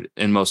true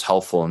and most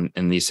helpful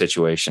in these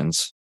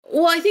situations?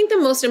 Well, I think the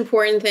most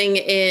important thing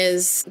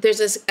is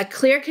there's a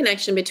clear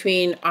connection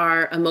between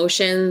our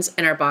emotions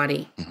and our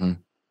body,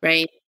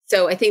 right?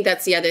 So I think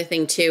that's the other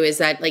thing too, is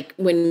that, like,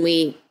 when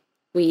we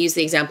use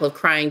the example of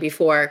crying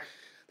before,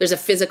 there's a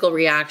physical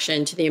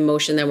reaction to the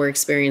emotion that we're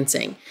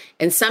experiencing.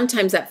 And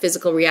sometimes that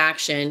physical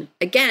reaction,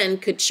 again,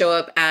 could show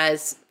up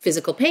as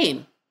physical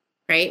pain,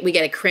 right? We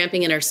get a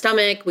cramping in our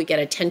stomach, we get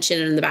a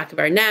tension in the back of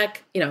our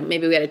neck,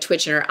 maybe we get a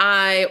twitch in our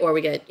eye, or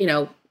we get,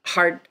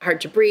 hard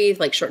to breathe,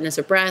 like shortness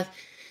of breath.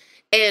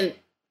 And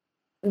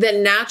the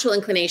natural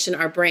inclination,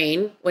 our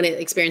brain, when it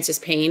experiences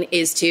pain,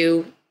 is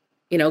to,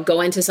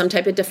 go into some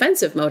type of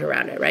defensive mode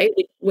around it, right?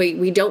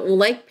 We don't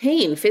like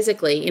pain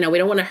physically, we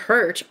don't want to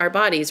hurt our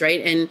bodies,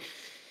 right?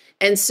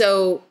 And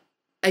so,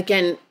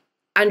 again,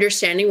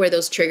 understanding where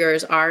those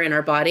triggers are in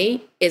our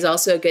body is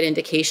also a good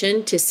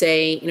indication to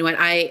say, what,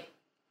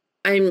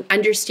 I'm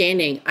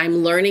understanding, I'm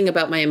learning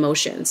about my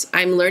emotions.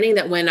 I'm learning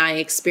that when I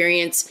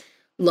experience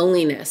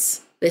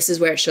loneliness, this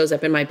is where it shows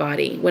up in my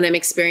body. When I'm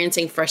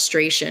experiencing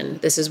frustration,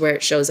 this is where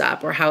it shows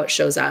up, or how it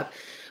shows up.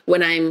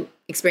 When I'm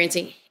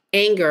experiencing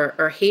anger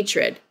or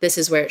hatred, this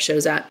is where it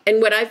shows up. And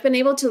what I've been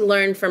able to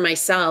learn for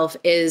myself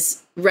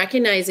is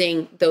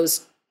recognizing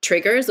those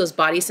triggers, those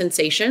body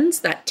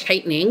sensations, that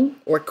tightening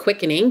or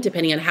quickening,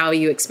 depending on how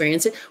you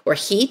experience it, or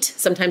heat.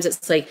 Sometimes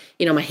it's like,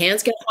 my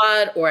hands get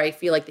hot, or I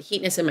feel like the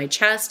heatness in my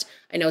chest.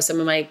 I know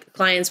some of my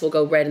clients will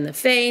go red in the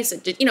face.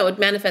 It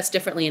manifests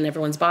differently in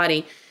everyone's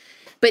body.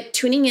 But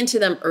tuning into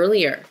them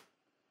earlier,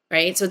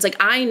 right? So it's like,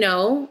 I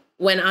know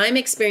when I'm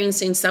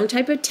experiencing some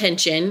type of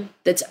tension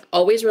that's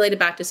always related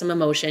back to some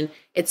emotion,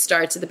 it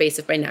starts at the base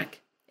of my neck.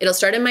 It'll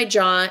start in my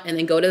jaw and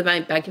then go to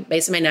the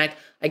base of my neck.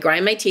 I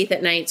grind my teeth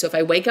at night. So if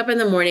I wake up in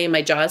the morning and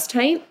my jaw is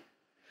tight,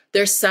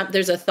 there's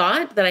a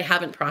thought that I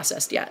haven't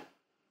processed yet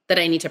that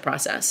I need to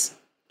process.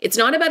 It's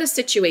not about a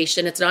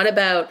situation. It's not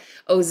about,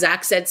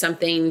 Zach said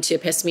something to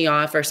piss me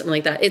off or something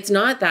like that. It's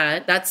not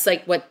that. That's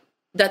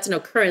an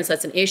occurrence.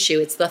 That's an issue.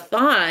 It's the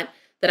thought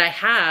that I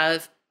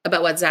have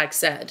about what Zach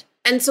said.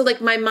 And so, like,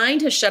 my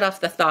mind has shut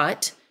off the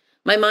thought.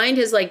 My mind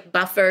is like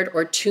buffered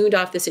or tuned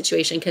off the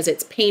situation because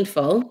it's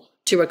painful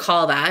to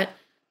recall that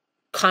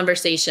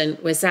conversation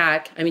with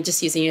Zach. I mean,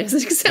 just using you as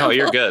an example. Oh,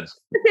 you're good.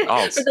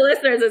 Oh, for the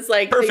listeners, it's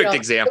like perfect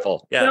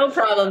example. Yeah. No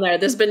problem there.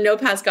 There's been no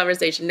past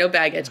conversation, no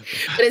baggage.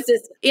 But it's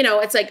just,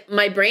 it's like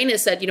my brain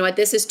has said, what,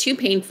 this is too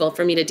painful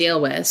for me to deal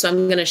with. So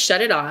I'm going to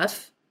shut it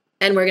off,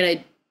 and we're going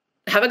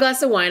to have a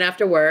glass of wine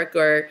after work,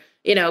 or,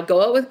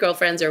 go out with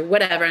girlfriends or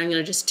whatever. I'm going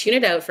to just tune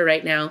it out for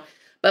right now.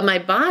 But my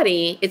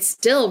body, it's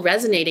still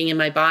resonating in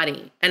my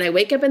body. And I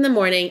wake up in the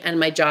morning and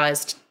my jaw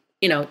is,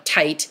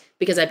 tight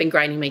because I've been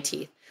grinding my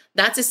teeth.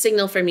 That's a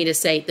signal for me to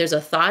say there's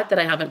a thought that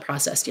I haven't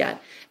processed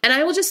yet. And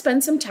I will just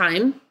spend some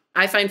time.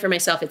 I find for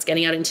myself, it's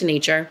getting out into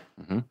nature.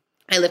 Mm-hmm.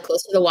 I live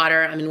close to the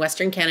water. I'm in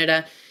Western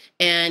Canada.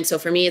 And so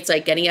for me, it's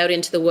like getting out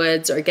into the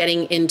woods or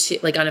getting into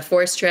like on a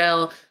forest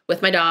trail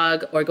with my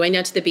dog or going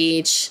down to the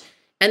beach.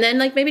 And then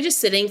like maybe just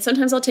sitting.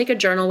 Sometimes I'll take a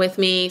journal with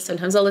me.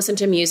 Sometimes I'll listen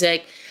to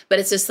music. But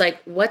it's just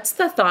like, what's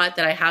the thought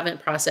that I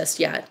haven't processed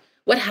yet?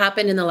 What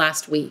happened in the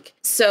last week?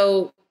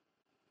 So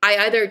I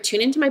either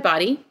tune into my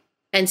body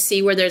and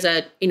see where there's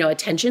a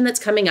tension that's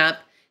coming up,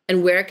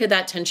 and where could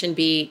that tension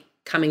be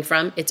coming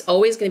from? It's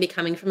always going to be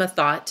coming from a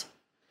thought.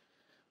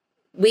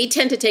 We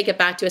tend to take it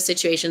back to a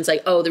situation. It's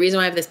like, oh, the reason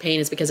why I have this pain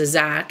is because of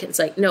Zach. It's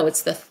like, no,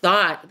 it's the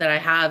thought that I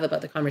have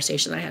about the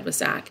conversation that I had with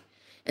Zach.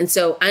 And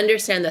so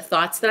understand the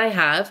thoughts that I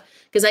have,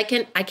 because I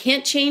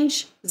can't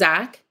change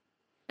Zach,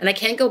 and I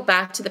can't go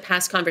back to the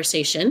past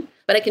conversation,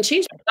 but I can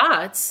change the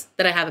thoughts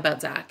that I have about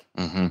Zach,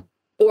 mm-hmm.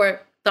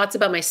 or thoughts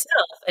about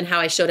myself and how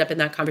I showed up in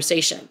that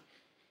conversation.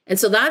 And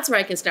so that's where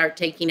I can start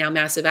taking now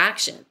massive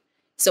action.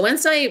 So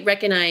once I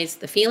recognize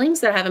the feelings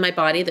that I have in my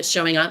body that's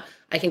showing up,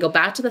 I can go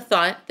back to the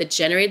thought that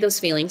generated those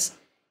feelings,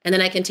 and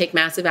then I can take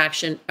massive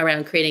action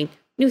around creating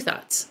new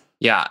thoughts.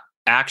 Yeah,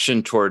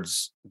 action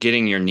towards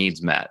getting your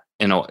needs met.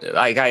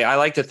 I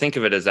like to think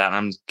of it as that. And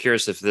I'm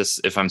curious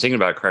if I'm thinking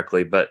about it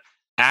correctly, but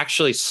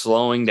actually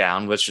slowing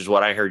down, which is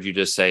what I heard you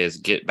just say, is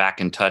get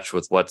back in touch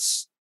with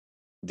what's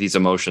these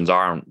emotions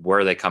are and where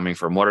are they coming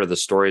from? What are the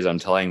stories I'm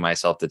telling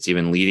myself that's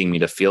even leading me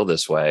to feel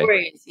this way?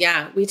 Stories,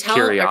 yeah. We tell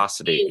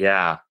curiosity.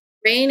 Yeah.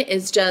 Brain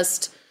is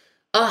just,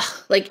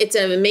 it's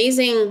an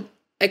amazing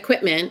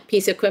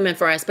piece of equipment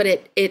for us, but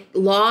it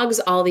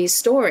logs all these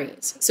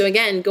stories. So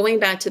again, going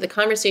back to the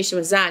conversation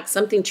with Zach,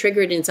 something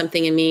triggered in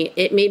something in me.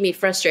 It made me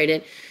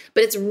frustrated,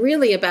 but it's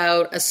really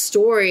about a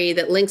story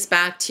that links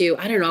back to,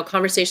 I don't know, a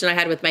conversation I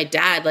had with my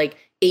dad like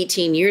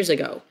 18 years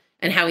ago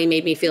and how he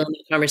made me feel in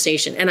the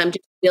conversation. And I'm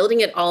just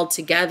building it all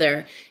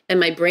together. And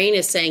my brain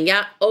is saying,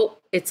 yeah,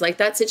 it's like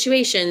that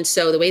situation.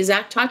 So the way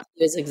Zach talked to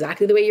you is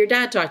exactly the way your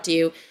dad talked to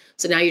you.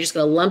 So now you're just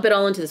going to lump it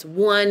all into this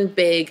one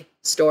big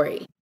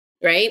story,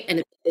 right? And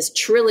it's this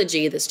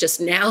trilogy that's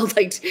just now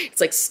like, it's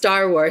like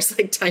Star Wars,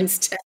 like times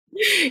 10,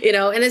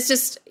 and it's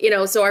just,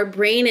 so our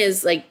brain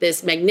is like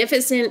this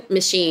magnificent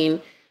machine,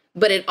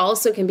 but it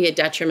also can be a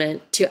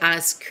detriment to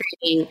us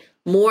creating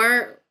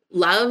more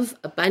love,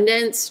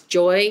 abundance,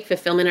 joy,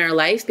 fulfillment in our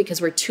life,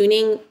 because we're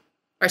tuning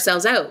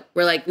ourselves out.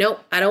 We're like,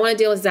 nope, I don't want to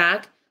deal with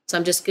Zach. So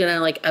I'm just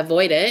going to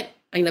avoid it.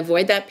 I'm going to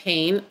avoid that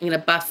pain. I'm going to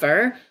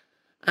buffer.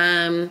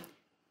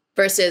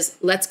 Versus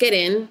let's get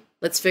in,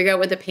 let's figure out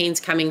where the pain's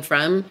coming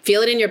from,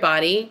 feel it in your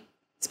body,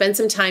 spend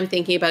some time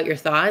thinking about your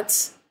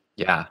thoughts.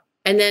 Yeah.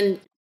 And then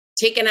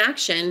take an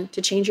action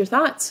to change your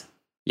thoughts.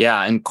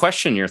 Yeah. And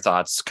question your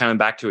thoughts, kind of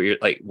back to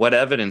what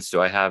evidence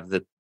do I have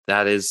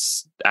that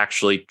is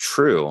actually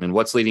true? And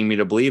what's leading me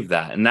to believe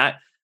that? And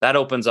that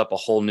opens up a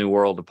whole new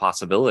world of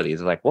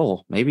possibilities. Like,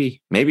 whoa, maybe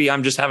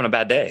I'm just having a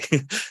bad day.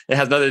 It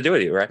has nothing to do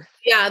with you, right?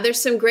 Yeah.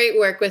 There's some great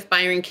work with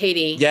Byron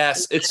Katie.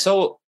 Yes.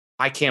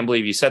 I can't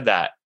believe you said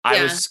that. Yeah.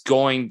 I was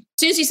going.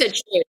 As soon as you said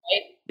true,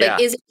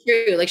 right? Is it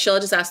true? Like, she'll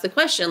just ask the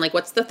question, like,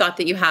 what's the thought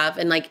that you have?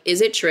 And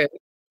is it true?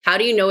 How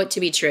do you know it to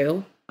be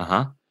true?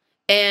 Uh-huh.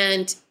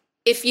 And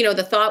if,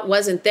 the thought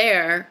wasn't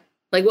there,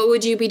 what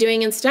would you be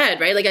doing instead?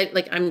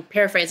 Right? I'm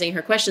paraphrasing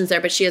her questions there,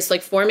 but she has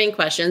 4 main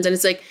questions. And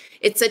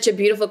it's such a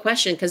beautiful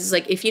question, because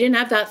it's if you didn't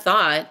have that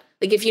thought,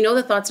 if you know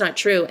the thought's not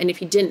true, and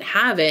if you didn't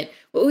have it,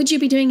 what would you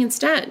be doing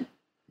instead?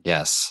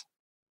 Yes.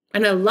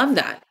 And I love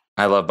that.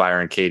 I love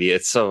Byron Katie.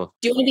 It's so.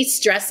 Do you want to be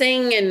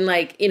stressing and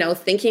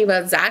thinking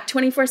about Zach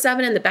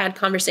 24/7 and the bad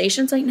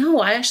conversations? No,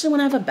 I actually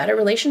want to have a better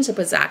relationship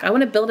with Zach. I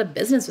want to build a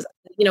business with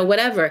Zach,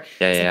 whatever.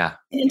 Yeah.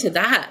 Get into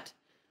that.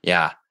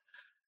 Yeah.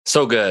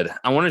 So good.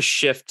 I want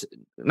to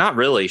not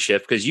really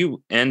shift, because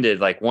you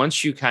ended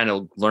once you kind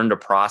of learn to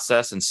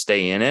process and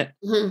stay in it,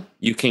 mm-hmm.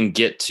 you can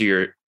get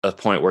to a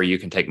point where you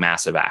can take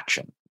massive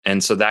action.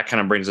 And so that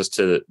kind of brings us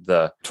to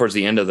towards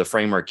the end of the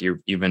framework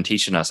you've been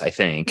teaching us, I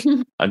think.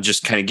 Mm-hmm.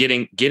 Just kind of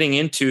getting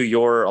into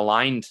your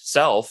aligned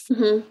self,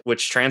 mm-hmm.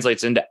 which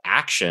translates into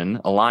action,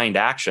 aligned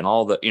action,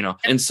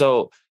 And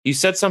so you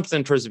said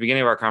something towards the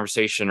beginning of our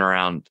conversation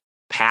around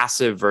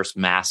passive versus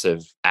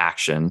massive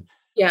action.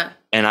 Yeah.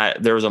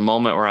 And there was a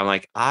moment where I'm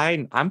like,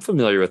 I'm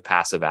familiar with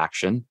passive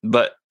action,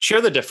 but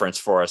share the difference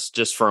for us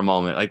just for a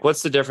moment.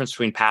 What's the difference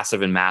between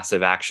passive and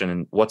massive action,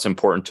 and what's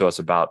important to us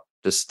about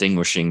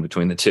distinguishing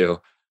between the two?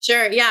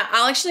 Sure. Yeah.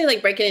 I'll actually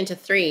break it into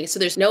 3. So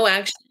there's no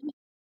action,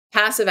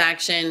 passive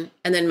action,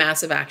 and then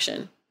massive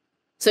action.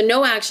 So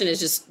no action is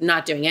just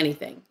not doing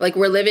anything.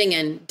 We're living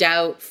in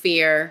doubt,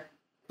 fear,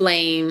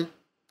 blame,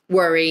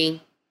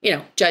 worry,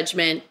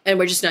 judgment, and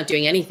we're just not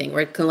doing anything.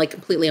 We're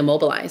completely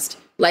immobilized.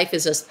 Life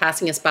is just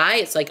passing us by.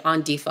 It's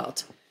on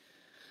default.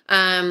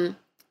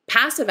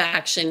 Passive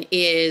action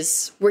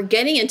is we're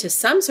getting into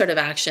some sort of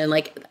action,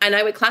 and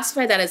I would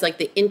classify that as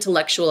the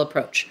intellectual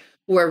approach.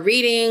 We're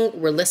reading,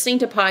 we're listening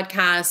to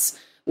podcasts,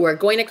 We're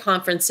going to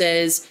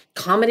conferences,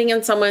 commenting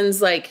on someone's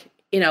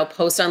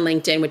post on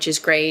LinkedIn, which is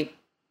great.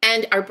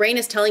 And our brain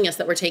is telling us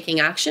that we're taking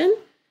action,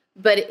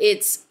 but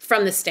it's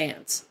from the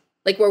stands.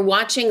 Like we're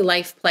watching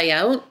life play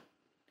out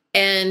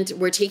and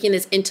we're taking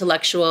this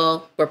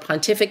intellectual, we're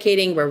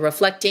pontificating, we're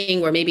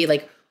reflecting, we're maybe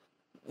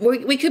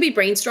we could be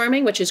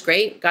brainstorming, which is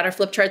great. Got our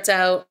flip charts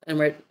out and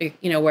we're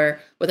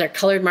with our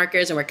colored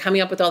markers and we're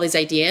coming up with all these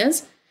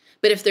ideas.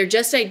 But if they're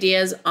just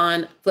ideas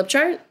on flip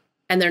chart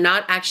and they're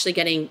not actually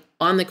getting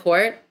on the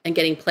court and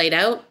getting played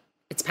out,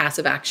 it's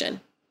passive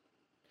action.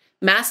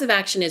 Massive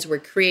action is we're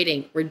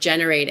creating, we're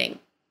generating,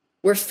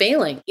 we're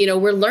failing,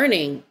 we're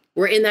learning,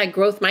 we're in that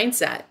growth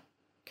mindset.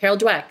 Carol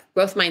Dweck,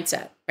 growth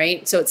mindset,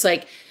 right? So it's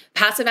like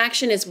passive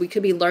action is we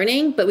could be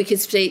learning, but we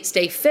could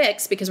stay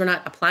fixed because we're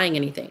not applying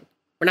anything.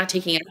 We're not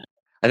taking it.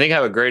 I think I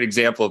have a great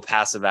example of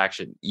passive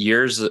action.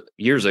 Years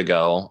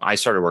ago, I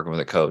started working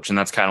with a coach, and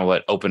that's kind of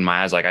what opened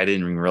my eyes. Like I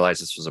didn't even realize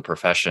this was a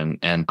profession.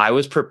 And I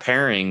was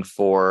preparing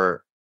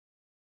for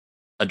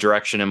a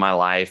direction in my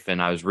life,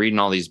 and I was reading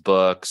all these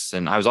books,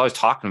 and I was always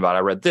talking about, I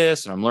read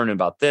this and I'm learning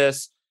about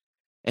this.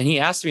 And he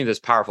asked me this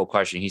powerful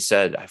question. He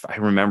said, I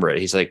remember it.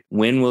 He's like,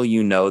 when will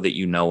you know that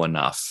you know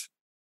enough?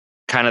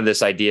 Kind of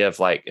this idea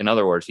of in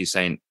other words, he's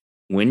saying,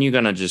 when are you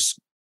going to just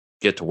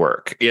get to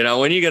work? When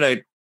are you going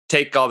to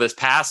take all this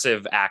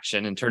passive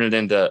action and turn it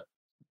into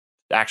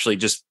actually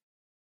just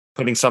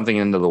putting something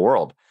into the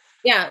world?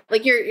 Yeah.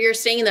 Like you're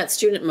staying in that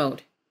student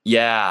mode.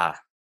 Yeah.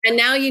 And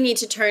now you need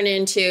to turn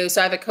into,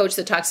 so I have a coach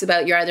that talks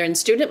about you're either in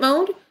student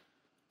mode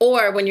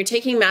or when you're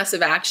taking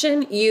massive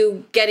action,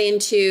 you get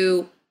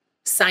into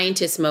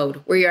scientist mode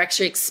where you're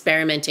actually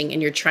experimenting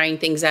and you're trying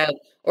things out,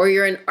 or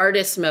you're in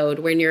artist mode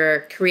when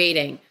you're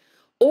creating,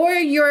 or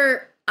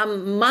you're a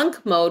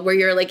monk mode where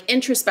you're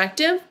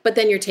introspective, but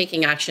then you're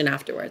taking action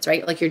afterwards,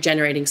 right? Like you're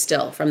generating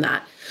still from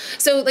that.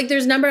 So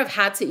there's a number of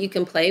hats that you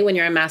can play when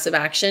you're in massive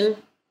action.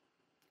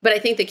 But I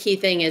think the key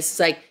thing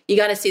is you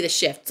got to see the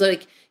shift. So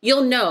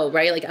you'll know,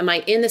 right? Am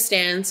I in the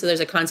stands? So there's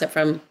a concept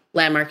from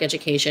landmark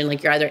education.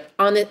 You're either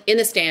in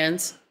the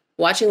stands,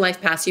 watching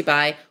life pass you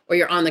by, or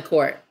you're on the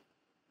court,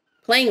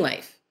 playing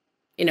life,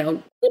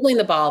 dribbling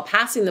the ball,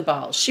 passing the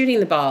ball, shooting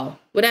the ball,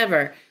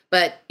 whatever.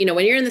 But,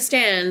 when you're in the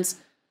stands,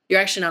 you're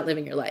actually not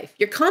living your life.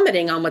 You're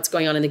commenting on what's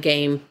going on in the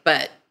game,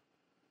 but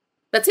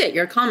that's it.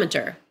 You're a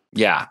commenter.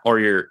 Yeah. Or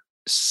you're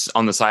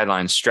on the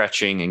sidelines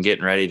stretching and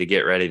getting ready to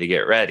get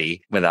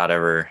ready without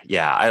ever.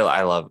 Yeah. I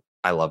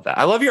love that.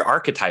 I love your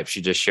archetypes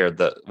you just shared.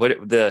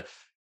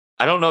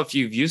 I don't know if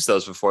you've used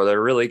those before.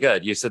 They're really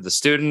good. You said the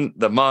student,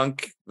 the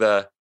monk,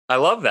 I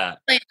love that.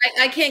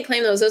 I can't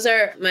claim those. Those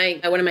are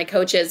one of my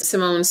coaches,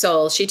 Simone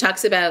Soul. She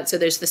talks about, so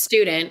there's the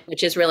student,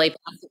 which is really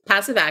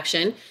passive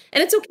action.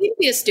 And it's okay to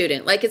be a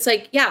student.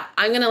 Yeah,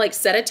 I'm going to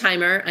set a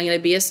timer. I'm going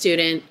to be a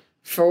student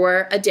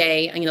for a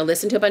day. I'm going to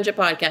listen to a bunch of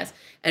podcasts.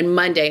 And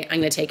Monday, I'm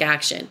going to take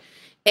action.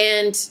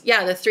 And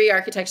yeah, the three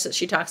architects that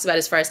she talks about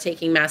as far as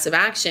taking massive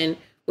action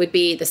would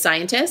be the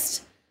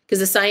scientist, because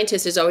the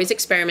scientist is always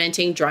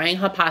experimenting, drawing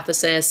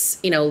hypothesis,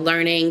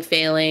 learning,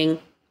 failing,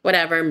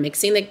 whatever,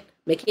 mixing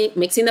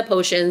the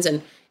potions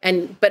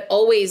but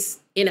always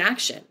in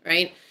action,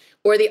 right?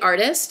 Or the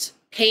artist,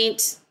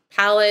 paint,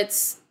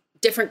 palettes,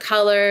 different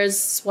colors,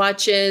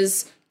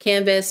 swatches,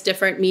 canvas,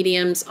 different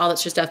mediums, all that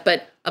sort of stuff,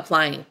 but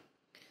applying.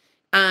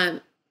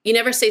 You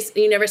never see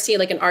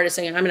an artist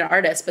saying, I'm an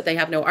artist, but they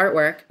have no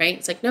artwork, right?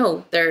 It's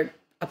no, they're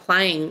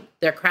applying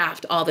their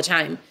craft all the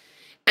time.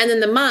 And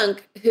then the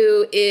monk,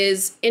 who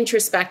is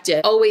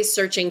introspective, always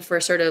searching for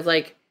sort of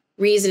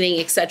reasoning,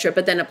 etc.,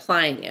 but then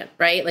applying it,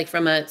 right?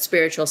 From a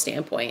spiritual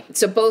standpoint.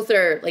 So both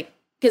are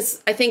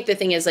because I think the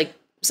thing is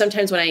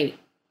sometimes when I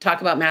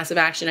talk about massive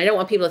action, I don't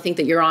want people to think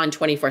that you're on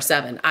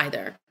 24/7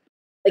 either.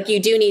 You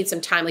do need some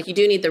time, you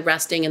do need the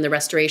resting and the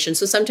restoration.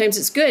 So sometimes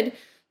it's good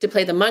to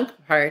play the monk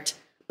part,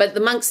 but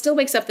the monk still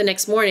wakes up the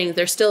next morning.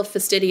 They're still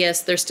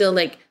fastidious. They're still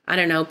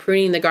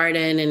pruning the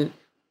garden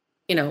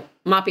and,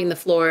 mopping the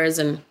floors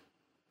and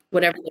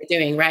whatever they're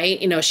doing, right?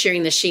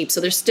 Shearing the sheep. So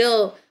they're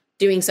still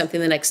doing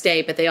something the next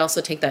day, but they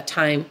also take that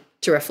time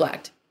to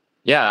reflect.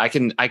 Yeah, I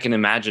can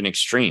imagine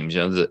extremes.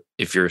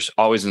 If you're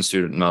always in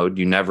student mode,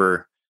 you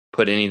never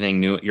put anything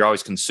new. You're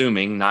always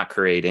consuming, not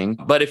creating.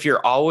 But if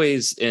you're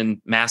always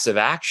in massive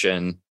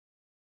action,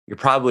 you're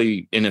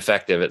probably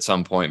ineffective at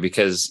some point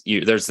because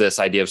there's this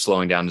idea of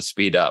slowing down to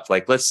speed up.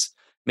 Let's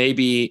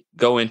maybe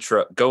go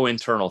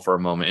internal for a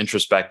moment,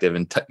 introspective,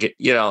 and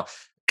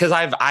because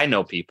I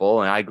know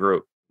people, and I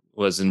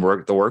was in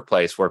the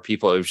workplace where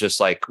it was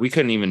just we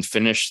couldn't even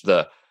finish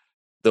the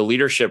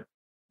leadership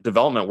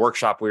development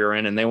workshop we were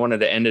in, and they wanted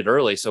to end it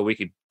early so we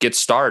could get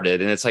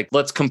started. And it's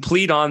let's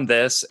complete on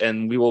this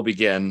and we will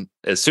begin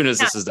as soon as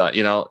this is done,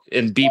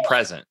 and be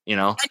present,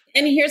 And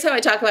here's how I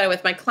talk about it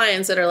with my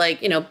clients that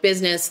are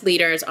business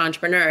leaders,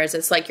 entrepreneurs.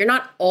 It's you're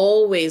not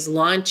always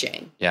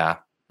launching. Yeah.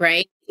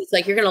 Right. It's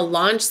you're going to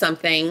launch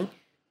something,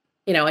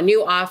 a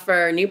new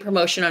offer, a new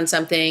promotion on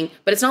something,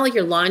 but it's not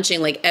you're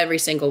launching every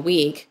single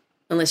week.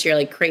 Unless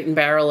you're Crate and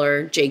Barrel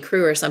or J.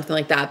 Crew or something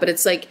like that. But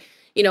it's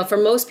for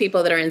most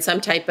people that are in some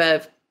type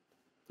of,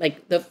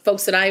 like the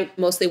folks that I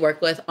mostly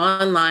work with,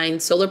 online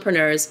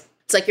solopreneurs,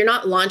 it's like you're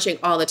not launching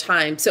all the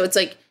time. So it's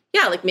like,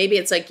 yeah, like maybe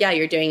it's like, yeah,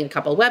 you're doing a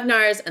couple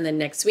webinars and then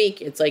next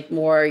week it's like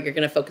more, you're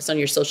going to focus on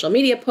your social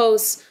media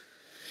posts,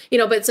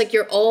 but it's like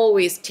you're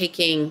always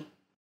taking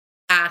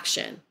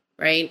action,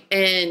 right?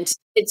 And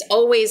it's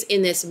always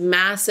in this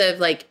massive,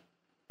 like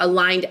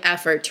aligned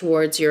effort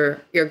towards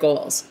your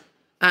goals.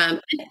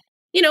 And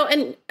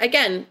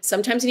again,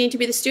 sometimes you need to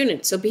be the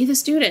student. So be the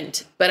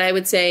student, but I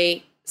would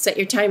say set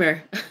your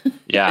timer.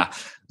 Yeah.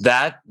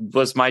 That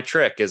was my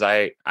trick is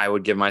I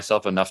would give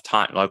myself enough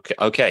time.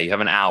 Okay, you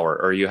have an hour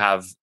or you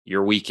have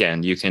your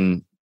weekend, you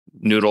can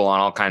noodle on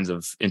all kinds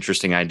of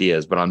interesting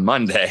ideas. But on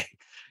Monday,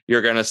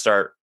 you're going to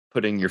start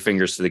putting your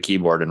fingers to the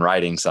keyboard and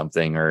writing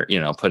something or,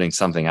 putting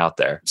something out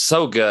there.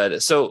 So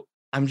good. So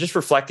I'm just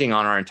reflecting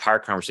on our entire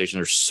conversation.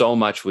 There's so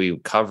much we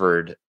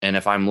covered. And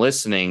if I'm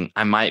listening,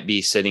 I might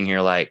be sitting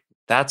here like,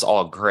 that's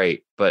all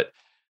great. But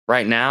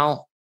right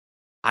now,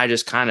 I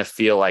just kind of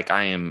feel like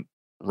I am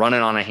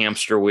running on a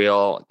hamster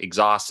wheel,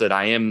 exhausted.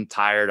 I am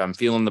tired. I'm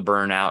feeling the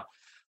burnout.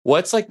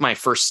 What's like my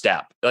first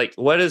step? Like,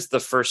 what is the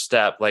first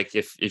step? Like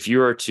if you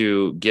were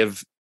to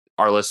give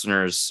our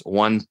listeners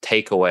one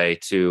takeaway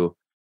to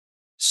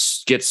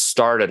get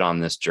started on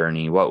this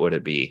journey, what would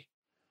it be?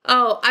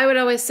 Oh, I would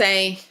always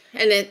say,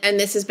 and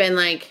this has been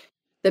like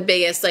the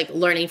biggest like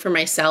learning for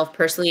myself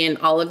personally in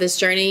all of this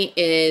journey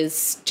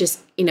is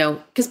just,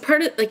 because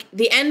part of like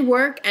the end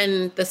work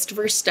and the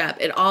first step,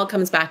 it all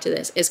comes back to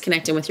this is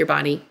connecting with your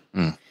body.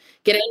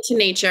 Get into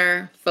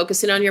nature,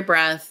 focusing on your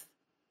breath,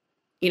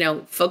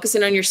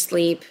 focusing on your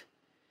sleep.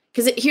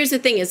 Because here's the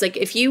thing is like,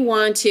 if you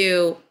want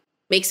to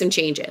make some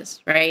changes,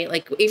 right?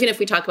 Like even if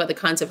we talk about the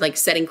concept of like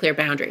setting clear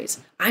boundaries,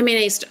 I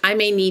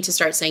may need to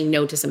start saying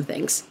no to some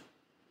things.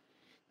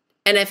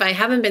 And if I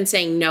haven't been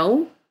saying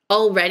no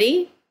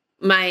already,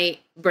 my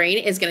brain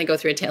is going to go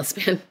through a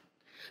tailspin.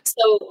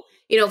 So,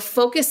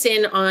 focus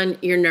in on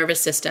your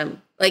nervous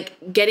system, like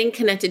getting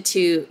connected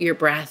to your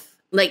breath,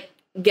 like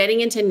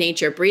getting into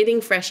nature,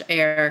 breathing fresh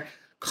air,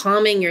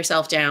 calming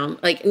yourself down,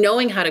 like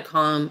knowing how to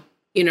calm,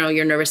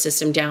 your nervous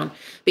system down.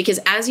 Because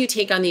as you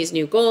take on these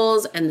new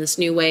goals and this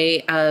new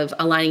way of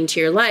aligning to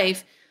your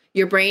life,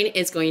 your brain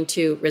is going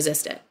to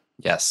resist it.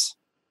 Yes.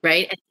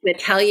 Right? It's going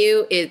to tell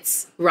you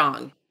it's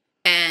wrong.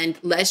 And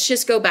let's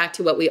just go back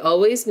to what we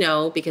always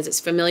know because it's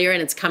familiar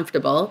and it's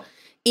comfortable.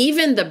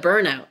 Even the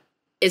burnout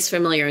is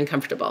familiar and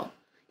comfortable.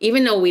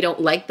 Even though we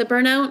don't like the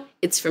burnout,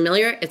 it's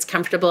familiar, it's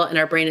comfortable, and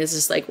our brain is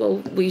just like,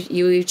 well,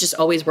 you just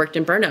always worked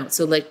in burnout.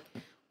 So like,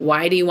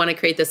 why do you want to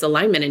create this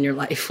alignment in your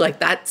life? Like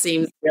that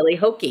seems really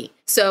hokey.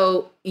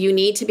 So you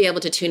need to be able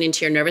to tune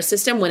into your nervous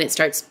system when it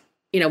starts,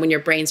 when your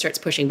brain starts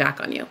pushing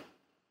back on you.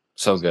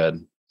 So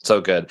good.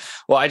 So good.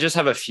 Well, I just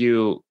have a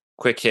few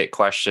quick hit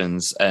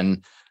questions,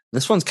 and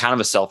this one's kind of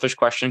a selfish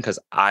question because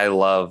I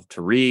love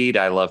to read.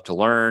 I love to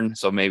learn.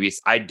 So maybe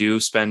I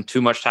do spend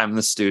too much time in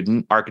the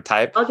student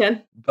archetype,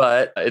 okay,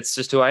 but it's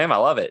just who I am. I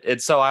love it.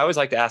 And so I always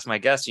like to ask my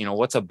guests,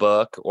 what's a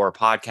book or a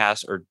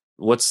podcast or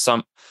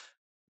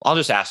I'll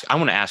just ask, I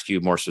want to ask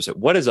you more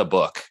specific. What is a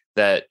book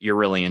that you're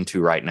really into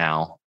right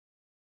now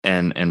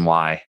and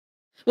why?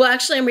 Well,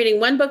 actually, I'm reading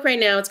one book right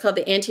now. It's called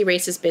The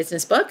Anti-Racist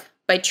Business Book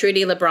by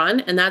Trudy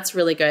LeBron, and that's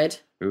really good.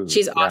 Ooh,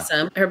 she's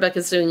awesome. Her book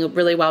is doing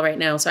really well right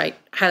now, so I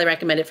highly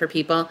recommend it for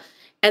people.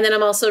 And then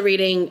I'm also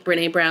reading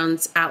Brenda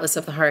Brown's Atlas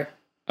of the Heart.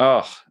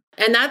 Oh.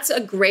 And that's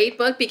a great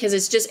book because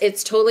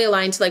it's totally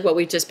aligned to like what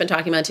we've just been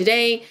talking about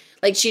today.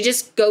 Like she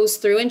just goes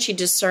through and she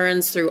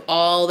discerns through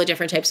all the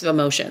different types of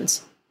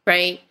emotions,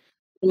 right?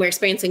 And we're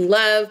experiencing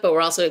love, but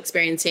we're also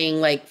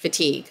experiencing like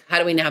fatigue. How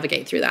do we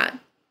navigate through that?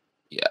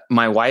 Yeah,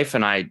 my wife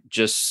and I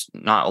just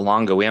not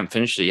long ago, we haven't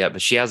finished it yet,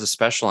 but she has a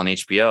special on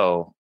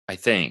HBO, I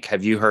think.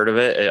 Have you heard of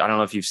it? I don't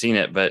know if you've seen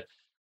it, but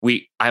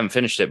I haven't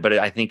finished it, but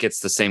I think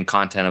it's the same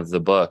content of the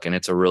book. And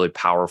it's a really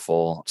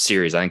powerful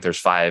series. I think there's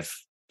 5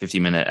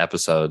 50-minute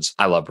episodes.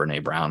 I love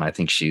Brenda Brown. I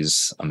think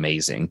she's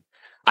amazing.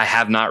 I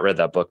have not read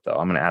that book though.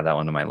 I'm going to add that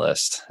one to my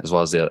list as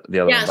well as the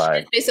other one by.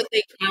 It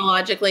basically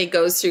chronologically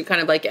goes through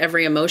kind of like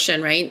every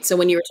emotion, right? So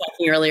when you were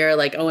talking earlier,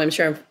 like, I'm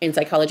sure in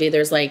psychology,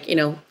 there's like,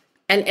 and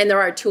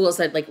there are tools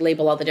that like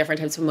label all the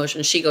different types of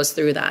emotions. She goes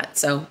through that.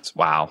 So.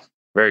 Wow.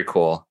 Very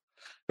cool.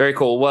 Very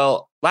cool.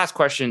 Well, last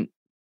question.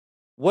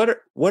 What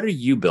are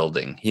you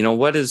building?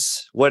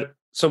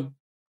 So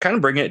kind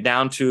of bringing it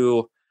down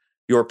to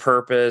your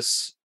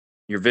purpose,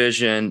 your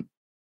vision,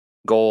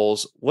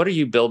 goals. What are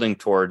you building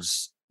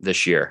towards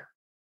this year?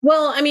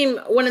 Well, I mean,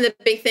 one of the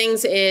big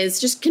things is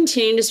just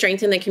continuing to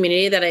strengthen the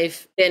community that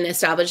I've been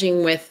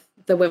establishing with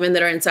the women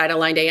that are inside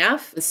Aligned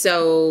AF.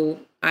 So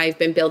I've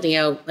been building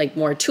out like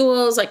more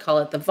tools. I call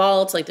it the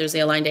vault. Like there's the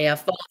Aligned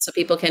AF vault. So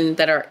people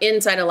that are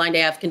inside Aligned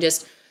AF can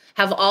just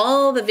have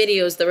all the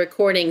videos, the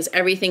recordings,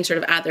 everything sort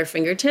of at their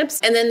fingertips.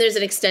 And then there's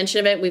an extension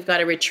of it. We've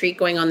got a retreat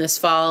going on this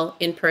fall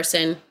in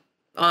person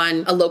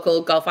on a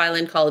local Gulf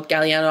island called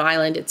Galliano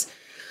Island. It's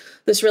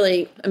this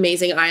really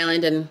amazing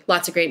island and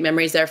lots of great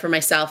memories there for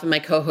myself and my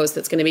co-host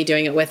that's going to be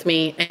doing it with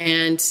me.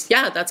 And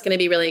yeah, that's going to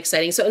be really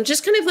exciting. So I'm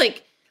just kind of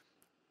like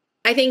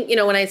I think,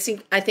 when I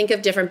think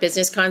of different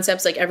business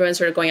concepts, like everyone's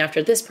sort of going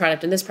after this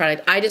product and this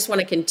product. I just want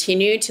to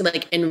continue to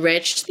like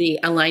enrich the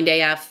Aligned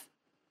AF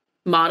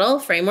model,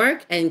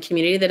 framework, and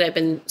community that I've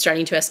been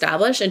starting to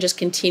establish, and just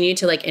continue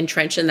to like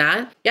entrench in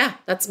that. Yeah,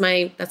 that's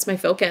my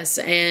focus.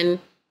 And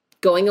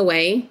going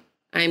away,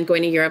 I'm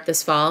going to Europe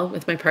this fall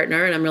with my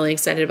partner, and I'm really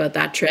excited about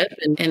that trip.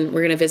 And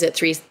we're going to visit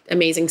 3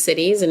 amazing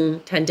cities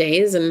in 10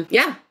 days, and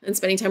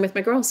spending time with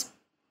my girls.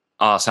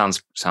 Oh,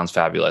 sounds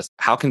fabulous.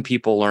 How can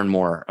people learn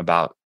more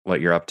about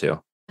what you're up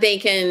to? They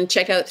can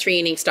check out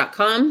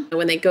 3uniques.com.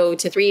 When they go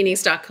to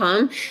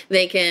 3uniques.com,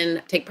 they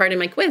can take part in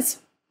my quiz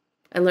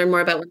and learn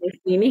more about what makes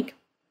unique.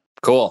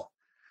 Cool.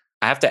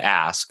 I have to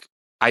ask,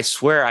 I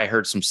swear I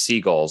heard some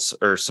seagulls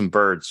or some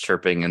birds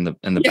chirping in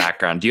the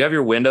background. Do you have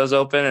your windows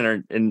open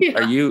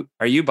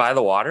are you by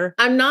the water?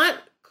 I'm not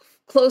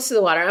close to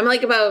the water. I'm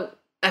like about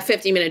a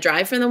 50-minute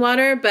drive from the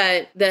water.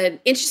 But the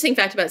interesting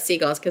fact about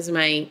seagulls, because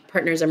my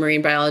partner's a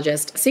marine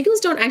biologist, seagulls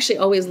don't actually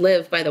always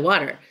live by the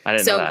water. I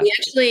didn't know that. We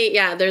actually,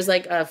 there's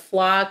like a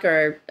flock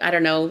or I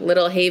don't know,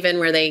 little haven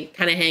where they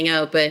kind of hang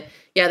out. But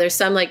there's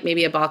some like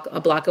maybe a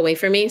block away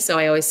from me. So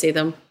I always see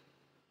them.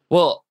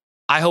 Well,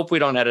 I hope we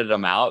don't edit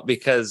them out,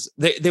 because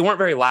they weren't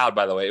very loud,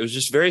 by the way. It was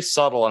just very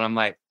subtle. And I'm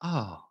like,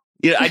 oh,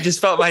 I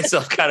just felt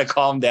myself kind of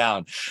calm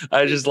down.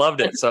 I just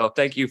loved it. So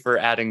thank you for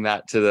adding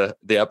that to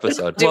the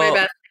episode. Do my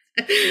best.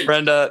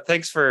 Brenda,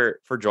 thanks for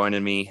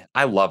joining me.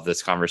 I love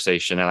this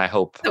conversation, and I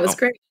hope that was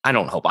great. I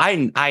don't hope.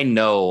 I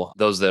know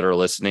those that are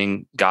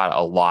listening got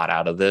a lot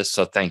out of this.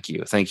 So thank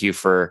you. Thank you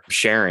for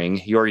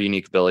sharing your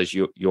unique abilities,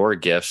 your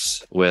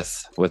gifts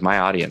with my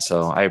audience.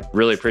 So I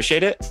really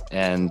appreciate it.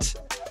 And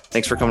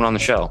thanks for coming on the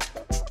show.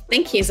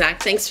 Thank you,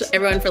 Zach. Thanks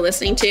everyone for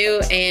listening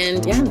too.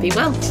 And be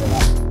well.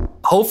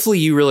 Hopefully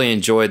you really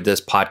enjoyed this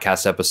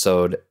podcast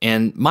episode.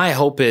 And my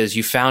hope is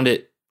you found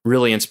it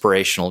really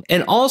inspirational.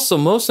 And also,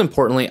 most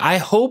importantly, I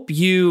hope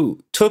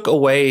you took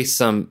away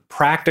some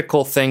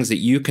practical things that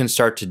you can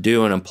start to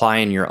do and apply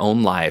in your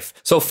own life.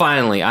 So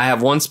finally, I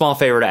have one small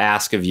favor to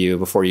ask of you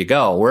before you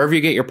go. Wherever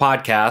you get your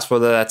podcast,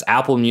 whether that's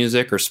Apple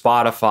Music or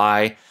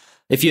Spotify,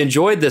 if you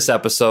enjoyed this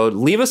episode,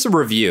 leave us a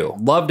review.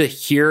 Love to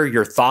hear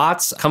your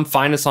thoughts. Come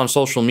find us on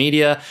social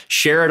media,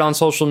 share it on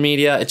social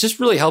media. It just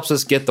really helps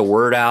us get the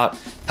word out,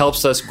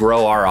 helps us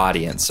grow our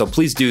audience. So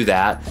please do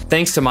that.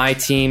 Thanks to my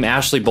team,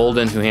 Ashley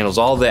Bolden, who handles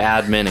all the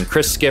admin, and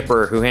Chris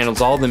Skipper, who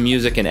handles all the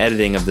music and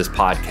editing of this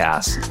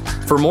podcast.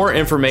 For more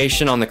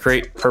information on the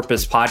Create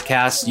Purpose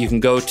podcast, you can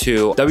go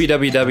to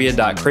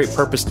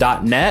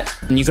www.createpurpose.net.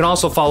 And you can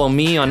also follow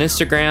me on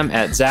Instagram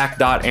at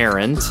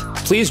zach.arend.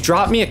 Please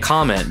drop me a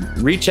comment,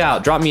 reach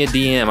out, drop me a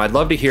DM. I'd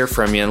love to hear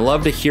from you and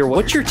love to hear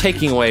what you're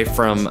taking away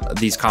from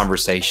these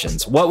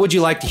conversations. What would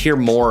you like to hear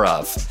more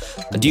of?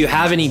 Do you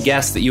have any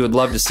guests that you would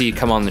love to see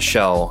come on the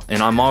show?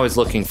 And I'm always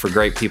looking for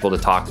great people to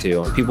talk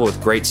to, people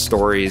with great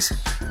stories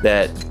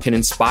that can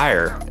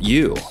inspire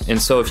you.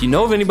 And so if you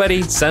know of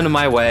anybody, send them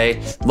my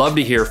way. Love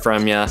to hear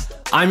from you.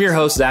 I'm your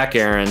host, Zach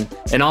Aaron,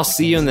 and I'll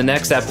see you in the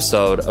next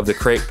episode of the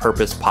Create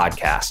Purpose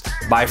podcast.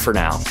 Bye for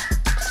now.